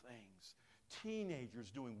wicked things. Teenagers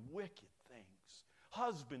doing wicked things.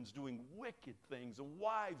 Husbands doing wicked things, and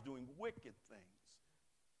wives doing wicked things.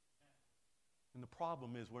 And the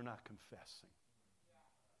problem is we're not confessing.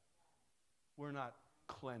 We're not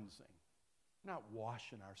cleansing. We're not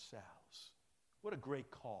washing ourselves. What a great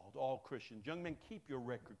call to all Christians. Young men, keep your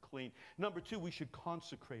record clean. Number two, we should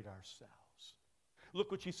consecrate ourselves. Look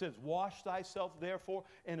what she says. Wash thyself, therefore,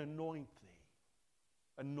 and anoint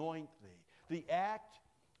thee. Anoint thee. The act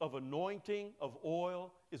of anointing of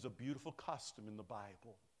oil is a beautiful custom in the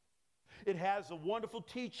Bible. It has a wonderful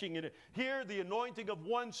teaching in it. Here, the anointing of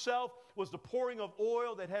oneself was the pouring of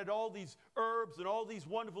oil that had all these herbs and all these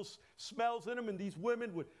wonderful smells in them, and these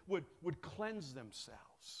women would cleanse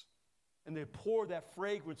themselves. And they'd pour that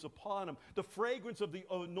fragrance upon them. The fragrance of the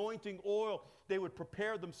anointing oil, they would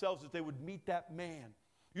prepare themselves as they would meet that man.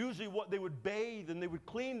 Usually what they would bathe and they would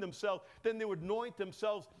clean themselves. Then they would anoint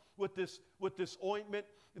themselves with this ointment.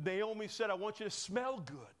 Naomi said, I want you to smell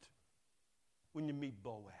good when you meet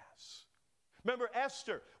Boaz. Remember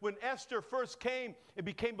Esther, when Esther first came, it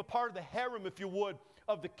became a part of the harem, if you would,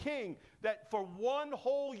 of the king, that for one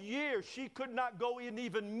whole year she could not go and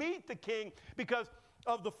even meet the king because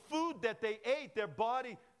of the food that they ate. Their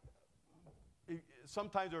body,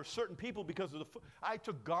 sometimes there are certain people because of the food. I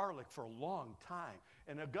took garlic for a long time,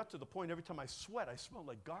 and I got to the point every time I sweat, I smelled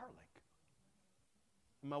like garlic.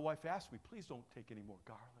 And my wife asked me, please don't take any more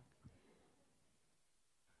garlic.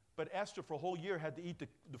 But Esther, for a whole year, had to eat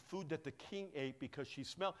the food that the king ate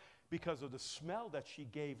because of the smell that she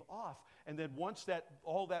gave off. And then once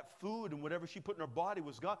all that food and whatever she put in her body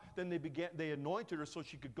was gone, then they anointed her so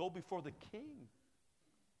she could go before the king.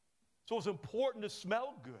 So it was important to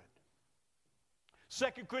smell good.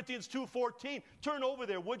 2 Corinthians 2:14. Turn over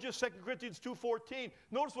there, would you? 2 Corinthians 2:14.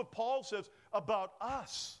 Notice what Paul says about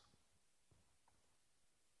us.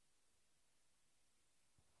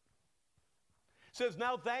 It says,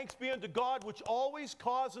 now thanks be unto God, which always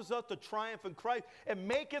causes us to triumph in Christ, and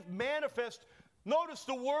maketh manifest, notice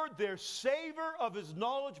the word there, savor of his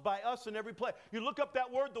knowledge by us in every place. You look up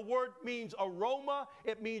that word, the word means aroma,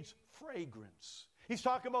 it means fragrance. He's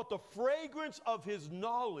talking about the fragrance of his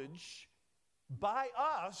knowledge by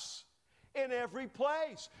us in every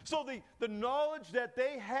place. So the knowledge that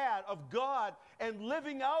they had of God and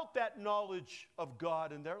living out that knowledge of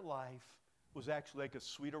God in their life was actually like a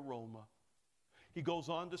sweet aroma. He goes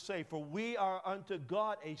on to say, for we are unto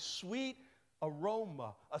God a sweet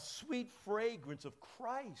aroma, a sweet fragrance of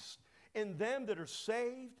Christ in them that are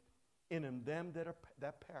saved and in them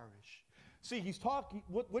that perish. See, he's talking,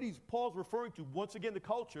 Paul's referring to, once again, the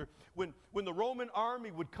culture. When the Roman army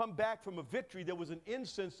would come back from a victory, there was an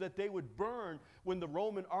incense that they would burn when the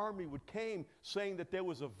Roman army would came, saying that there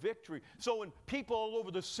was a victory. So when people all over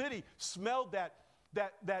the city smelled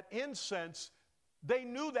that incense, they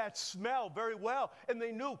knew that smell very well. And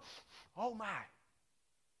they knew, oh my,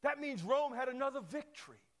 that means Rome had another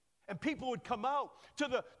victory. And people would come out to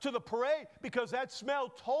the parade because that smell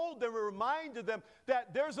told them, or reminded them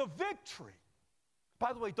that there's a victory.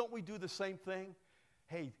 By the way, don't we do the same thing?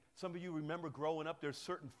 Hey, some of you remember growing up, there's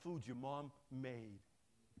certain foods your mom made.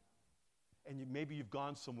 And maybe you've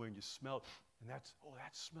gone somewhere and you smell it. And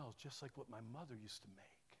that smells just like what my mother used to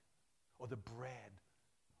make. Or the bread.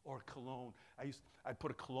 Or cologne. I'd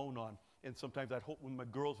put a cologne on. And sometimes when my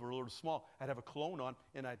girls were a little small, I'd have a cologne on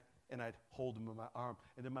and I'd hold them in my arm.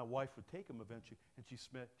 And then my wife would take them eventually, and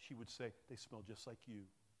she would say, they smell just like you,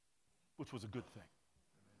 which was a good thing.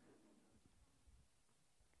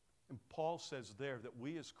 And Paul says there that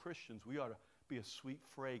we as Christians, we ought to be a sweet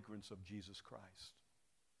fragrance of Jesus Christ.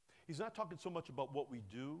 He's not talking so much about what we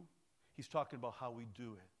do. He's talking about how we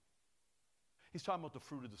do it. He's talking about the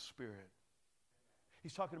fruit of the Spirit.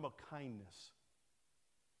 He's talking about kindness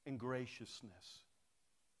and graciousness,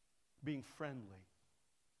 being friendly,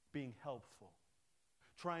 being helpful,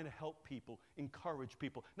 trying to help people, encourage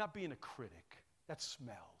people, not being a critic. That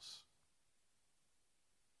smells.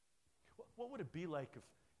 What would it be like if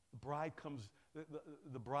the bride comes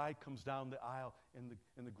down the aisle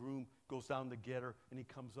and the groom goes down to get her, and he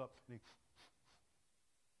comes up and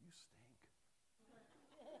you stink.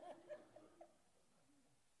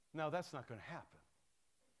 Now that's not going to happen.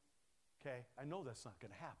 Okay? I know that's not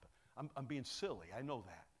going to happen. I'm being silly. I know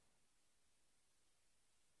that.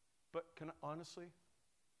 But honestly,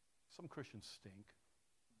 some Christians stink.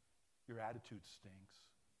 Your attitude stinks.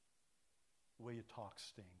 The way you talk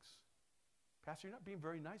stinks. Pastor, you're not being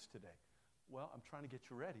very nice today. Well, I'm trying to get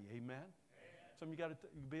you ready. Amen? Some of you got to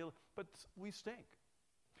be able, but we stink.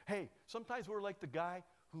 Hey, sometimes we're like the guy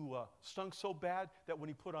who stunk so bad that when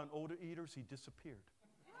he put on odor eaters, he disappeared.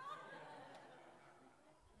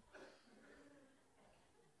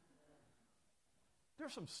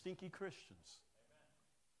 There's some stinky Christians.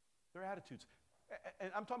 Their attitudes.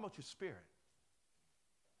 And I'm talking about your spirit.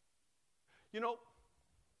 You know,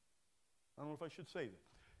 I don't know if I should say that.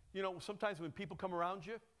 You know, sometimes when people come around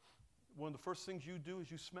you, one of the first things you do is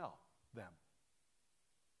you smell them.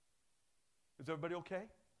 Is everybody okay?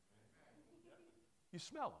 You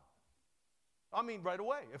smell them. I mean, right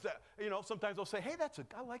away. Sometimes they'll say, hey,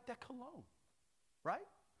 I like that cologne. Right?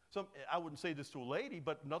 I wouldn't say this to a lady,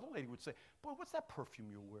 but another lady would say, boy, what's that perfume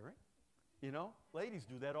you're wearing? You know, ladies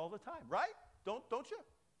do that all the time, right? Don't you?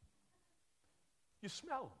 You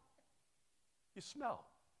smell them. You smell.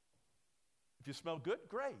 If you smell good,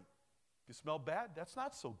 great. If you smell bad, that's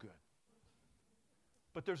not so good.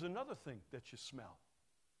 But there's another thing that you smell.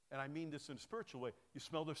 And I mean this in a spiritual way. You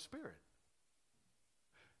smell their spirit.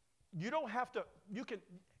 You don't have to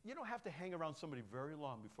hang around somebody very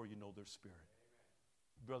long before you know their spirit.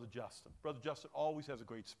 Brother Justin always has a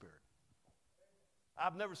great spirit.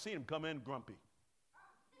 I've never seen him come in grumpy.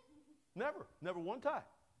 Never one time.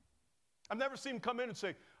 I've never seen him come in and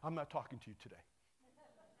say, I'm not talking to you today.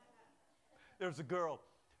 There's a girl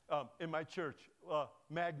in my church,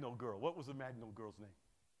 Magno girl. What was the Magno girl's name?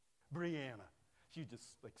 Brianna. She was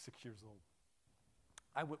just like 6 years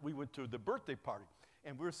old. We went to the birthday party,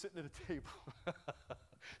 and we were sitting at a table.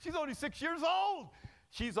 She's only 6 years old.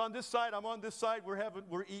 She's on this side, I'm on this side,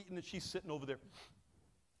 we're eating, and she's sitting over there.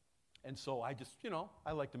 And so I just,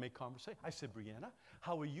 I like to make conversation. I said, Brianna,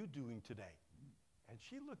 how are you doing today? And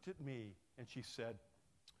she looked at me, and she said,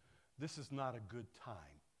 this is not a good time.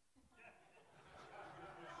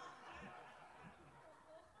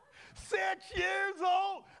 6 years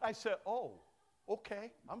old. I said, oh,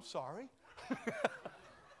 okay, I'm sorry.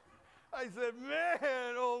 I said,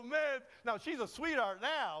 man, oh man. Now, she's a sweetheart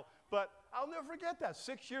now, but I'll never forget that.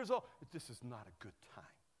 6 years old. This is not a good time.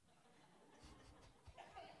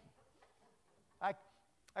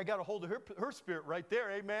 I got a hold of her spirit right there,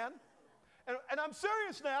 amen? And I'm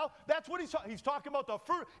serious now. That's what he's talking about, the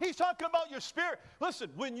fruit. He's talking about your spirit. Listen,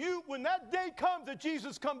 when that day comes that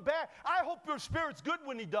Jesus comes back, I hope your spirit's good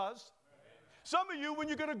when he does. Some of you, when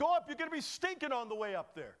you're going to go up, you're going to be stinking on the way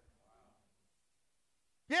up there.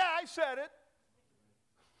 Yeah, I said it.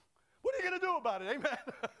 What are you going to do about it? Amen.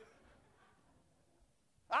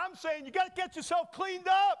 I'm saying you got to get yourself cleaned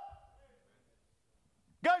up.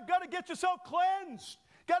 Got to get yourself cleansed.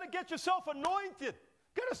 Got to get yourself anointed.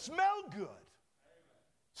 Got to smell good.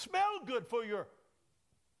 Smell good for your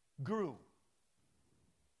groom.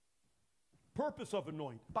 Purpose of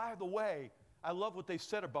anointing. By the way, I love what they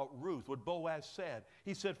said about Ruth, what Boaz said.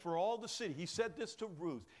 He said, for all the city, he said this to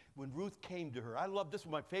Ruth when Ruth came to her. I love this,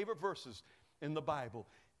 one of my favorite verses in the Bible.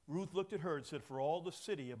 Ruth looked at her and said, for all the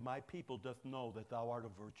city of my people doth know that thou art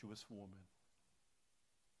a virtuous woman.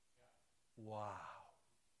 Wow.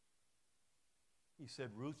 He said,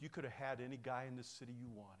 Ruth, you could have had any guy in this city you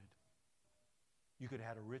wanted. You could have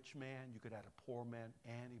had a rich man, you could have had a poor man,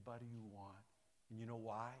 anybody you want. And you know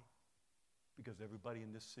why? Because everybody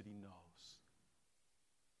in this city knows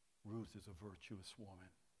Ruth is a virtuous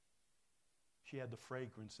woman. She had the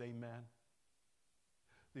fragrance, amen.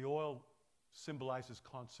 The oil symbolizes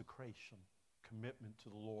consecration, commitment to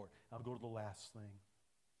the Lord. I'll go to the last thing.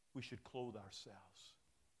 We should clothe ourselves.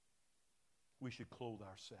 We should clothe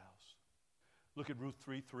ourselves. Look at Ruth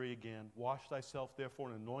 3:3 again. Wash thyself therefore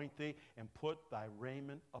and anoint thee and put thy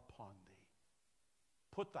raiment upon thee.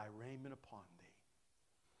 Put thy raiment upon thee.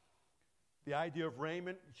 The idea of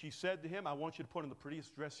raiment, she said to him, I want you to put on the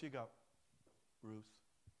prettiest dress you got, Ruth.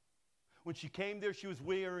 When she came there, she was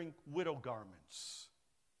wearing widow garments.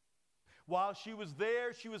 While she was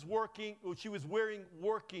there, she was wearing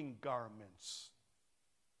working garments.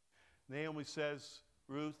 Naomi says,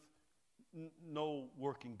 Ruth, no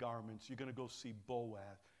working garments. You're going to go see Boaz.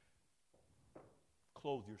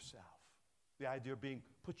 Clothe yourself. The idea being,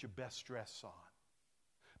 put your best dress on.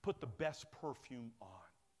 Put the best perfume on.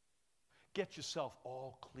 Get yourself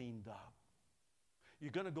all cleaned up.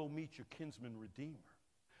 You're going to go meet your kinsman redeemer.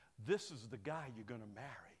 This is the guy you're going to marry.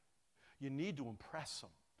 You need to impress him.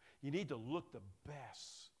 You need to look the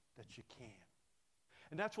best that you can.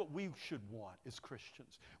 And that's what we should want as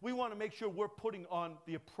Christians. We want to make sure we're putting on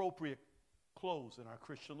the appropriate clothes in our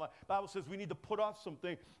Christian life. The Bible says we need to put off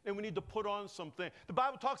something and we need to put on something. The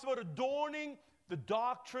Bible talks about adorning the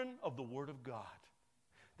doctrine of the Word of God.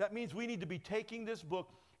 That means we need to be taking this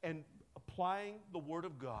book and applying the Word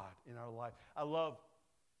of God in our life. I love,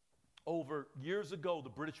 over years ago, the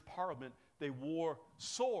British Parliament, they wore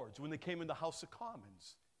swords when they came in the House of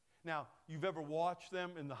Commons. Now, you've ever watched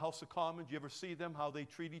them in the House of Commons? You ever see them, how they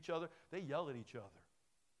treat each other? They yell at each other.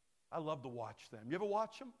 I love to watch them. You ever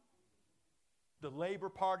watch them? The Labour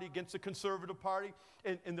Party against the Conservative Party,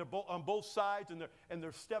 and they're on both sides, and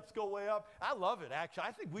their steps go way up. I love it, actually.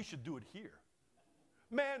 I think we should do it here.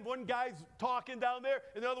 Man, one guy's talking down there,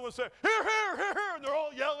 and the other one's saying, here, here, here, here, and they're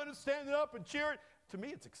all yelling and standing up and cheering. To me,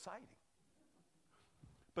 it's exciting.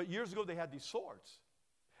 But years ago, they had these swords.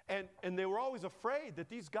 And they were always afraid that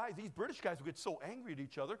these guys, these British guys, would get so angry at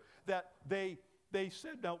each other that they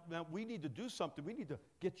said, now we need to do something. We need to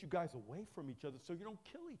get you guys away from each other so you don't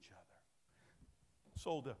kill each other.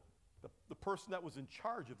 So the person that was in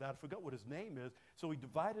charge of that, I forgot what his name is, so he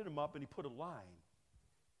divided them up and he put a line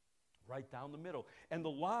right down the middle. And the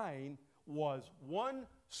line was 1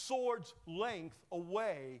 sword's length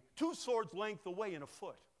away, 2 swords' length away in a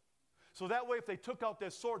foot. So that way if they took out their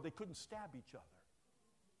sword, they couldn't stab each other.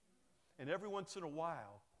 And every once in a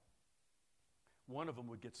while, one of them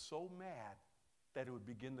would get so mad that it would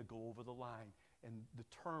begin to go over the line. And the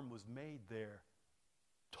term was made there,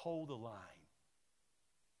 toe the line.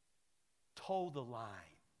 Toe the line.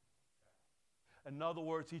 In other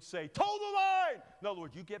words, he'd say, toe the line! In other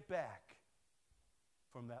words, you get back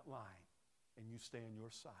from that line and you stay on your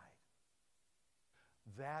side.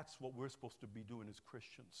 That's what we're supposed to be doing as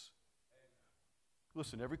Christians.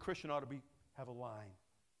 Listen, every Christian ought to have a line.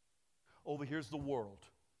 Over here's the world.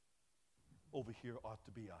 Over here ought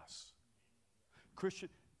to be us.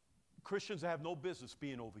 Christians have no business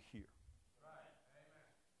being over here.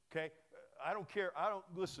 Okay? I don't care.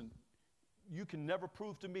 Listen, you can never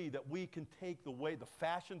prove to me that we can take the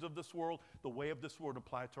fashions of this world, the way of this world, and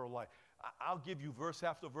apply it to our life. I'll give you verse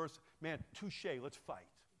after verse. Man, touche, let's fight.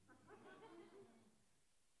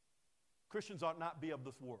 Christians ought not be of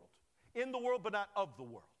this world. In the world, but not of the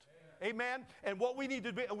world. Amen. And what we need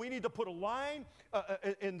to do, we need to put a line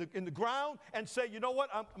in the ground and say, you know what?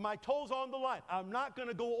 My toes on the line. I'm not going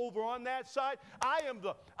to go over on that side. I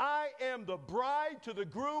am the bride to the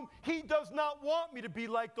groom. He does not want me to be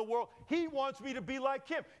like the world. He wants me to be like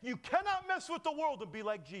him. You cannot mess with the world and be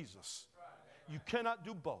like Jesus. You cannot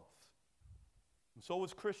do both. And so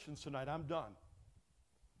as Christians tonight, I'm done.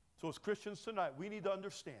 So as Christians tonight, we need to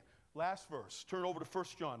understand. Last verse. Turn over to 1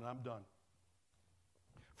 John and I'm done.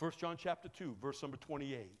 1 John chapter 2, verse number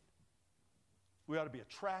 28. We ought to be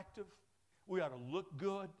attractive. We ought to look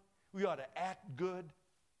good. We ought to act good.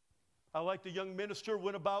 I like the young minister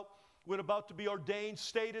went about when about to be ordained,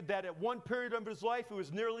 stated that at one period of his life he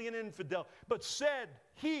was nearly an infidel, but said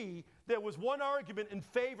there was one argument in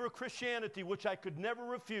favor of Christianity which I could never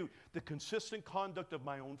refute: the consistent conduct of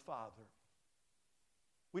my own father.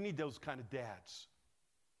 We need those kind of dads.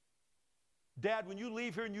 Dad, when you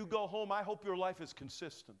leave here and you go home, I hope your life is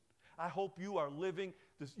consistent. I hope you are living,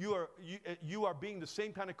 you are being the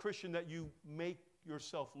same kind of Christian that you make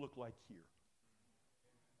yourself look like here.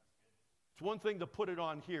 It's one thing to put it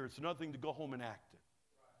on here. It's another thing to go home and act it.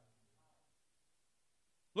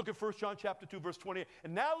 Look at 1 John chapter 2, verse 28.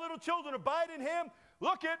 And now, little children, abide in him.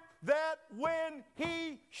 Look at that when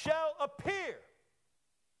he shall appear,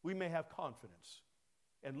 we may have confidence.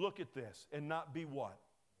 And look at this and not be what?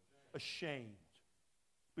 Ashamed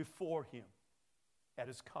before him at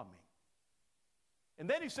his coming. And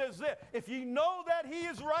then he says this: if ye know that he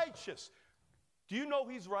is righteous. Do you know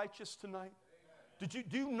he's righteous tonight?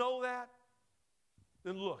 Do you know that?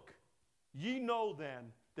 Then look, ye know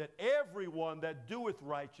then that everyone that doeth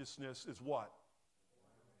righteousness is what?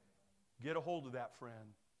 Get a hold of that,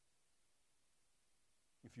 friend.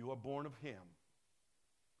 If you are born of him,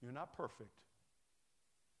 you're not perfect,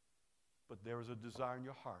 but there is a desire in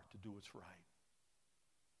your heart to do what's right.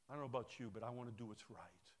 I don't know about you, but I want to do what's right.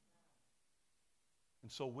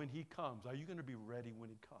 And so when he comes, are you going to be ready when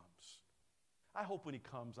he comes? I hope when he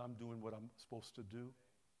comes, I'm doing what I'm supposed to do,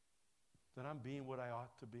 that I'm being what I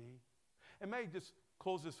ought to be. And may I just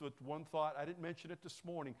close this with one thought. I didn't mention it this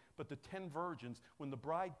morning, but the 10 virgins, when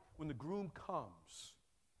the groom comes,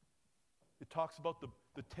 it talks about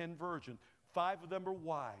the 10 virgins. 5 of them are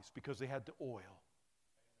wise because they had the oil.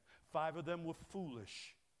 5 of them were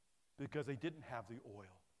foolish because they didn't have the oil.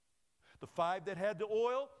 The 5 that had the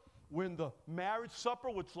oil, when the marriage supper,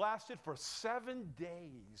 which lasted for 7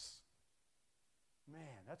 days, man,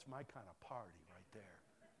 that's my kind of party right there.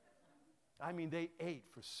 I mean, they ate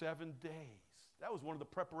for 7 days. That was one of the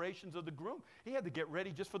preparations of the groom. He had to get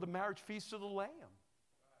ready just for the marriage feast of the Lamb.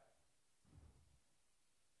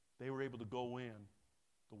 They were able to go in.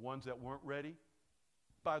 The ones that weren't ready,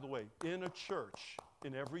 by the way, in a church,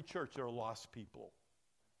 in every church, there are lost people.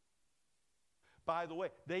 By the way,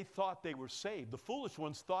 they thought they were saved. The foolish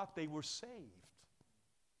ones thought they were saved,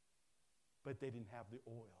 but they didn't have the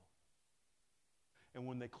oil. And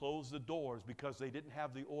when they closed the doors, because they didn't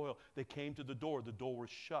have the oil, they came to the door was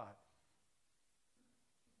shut.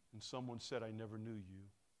 And someone said, I never knew you.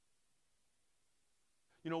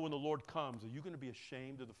 You know, when the Lord comes, are you going to be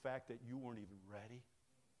ashamed of the fact that you weren't even ready?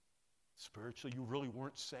 Spiritually, you really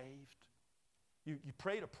weren't saved. You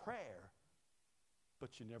prayed a prayer,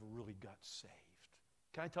 but you never really got saved.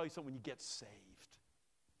 Can I tell you something? When you get saved,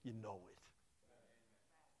 you know it.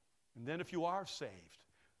 And then if you are saved,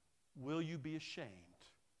 will you be ashamed?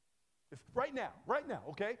 If right now,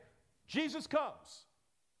 okay, Jesus comes,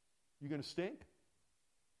 you going to stink?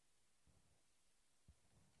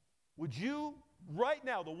 Would you, right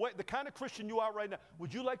now, the kind of Christian you are right now,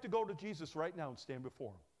 would you like to go to Jesus right now and stand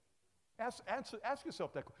before him? Ask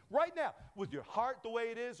yourself that question. Right now, with your heart the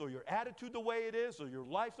way it is, or your attitude the way it is, or your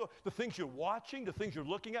life, the things you're watching, the things you're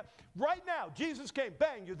looking at. Right now, Jesus came,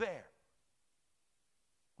 bang, you're there.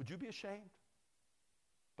 Would you be ashamed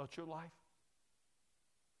about your life?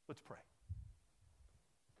 Let's pray.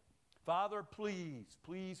 Father, please,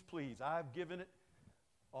 please, please, I've given it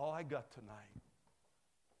all I got tonight.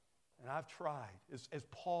 And I've tried, as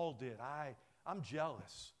Paul did. I'm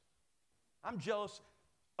jealous. I'm jealous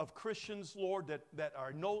of Christians, Lord, that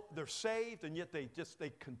they're saved, and yet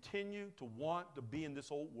they continue to want to be in this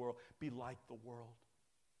old world, be like the world.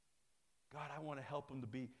 God, I want to help them to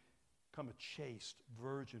become a chaste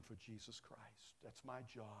virgin for Jesus Christ. That's my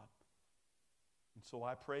job. And so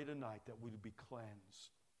I pray tonight that we would be cleansed,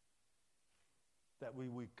 that we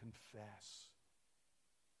would confess,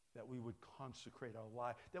 that we would consecrate our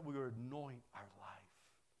life, that we would anoint our life,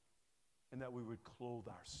 and that we would clothe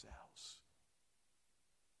ourselves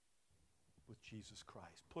with Jesus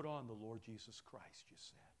Christ. Put on the Lord Jesus Christ, you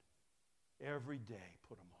said. Every day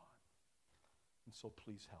put him on. And so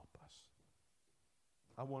please help us.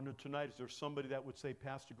 I wonder tonight, is there somebody that would say,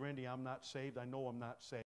 Pastor Grande, I'm not saved. I know I'm not saved.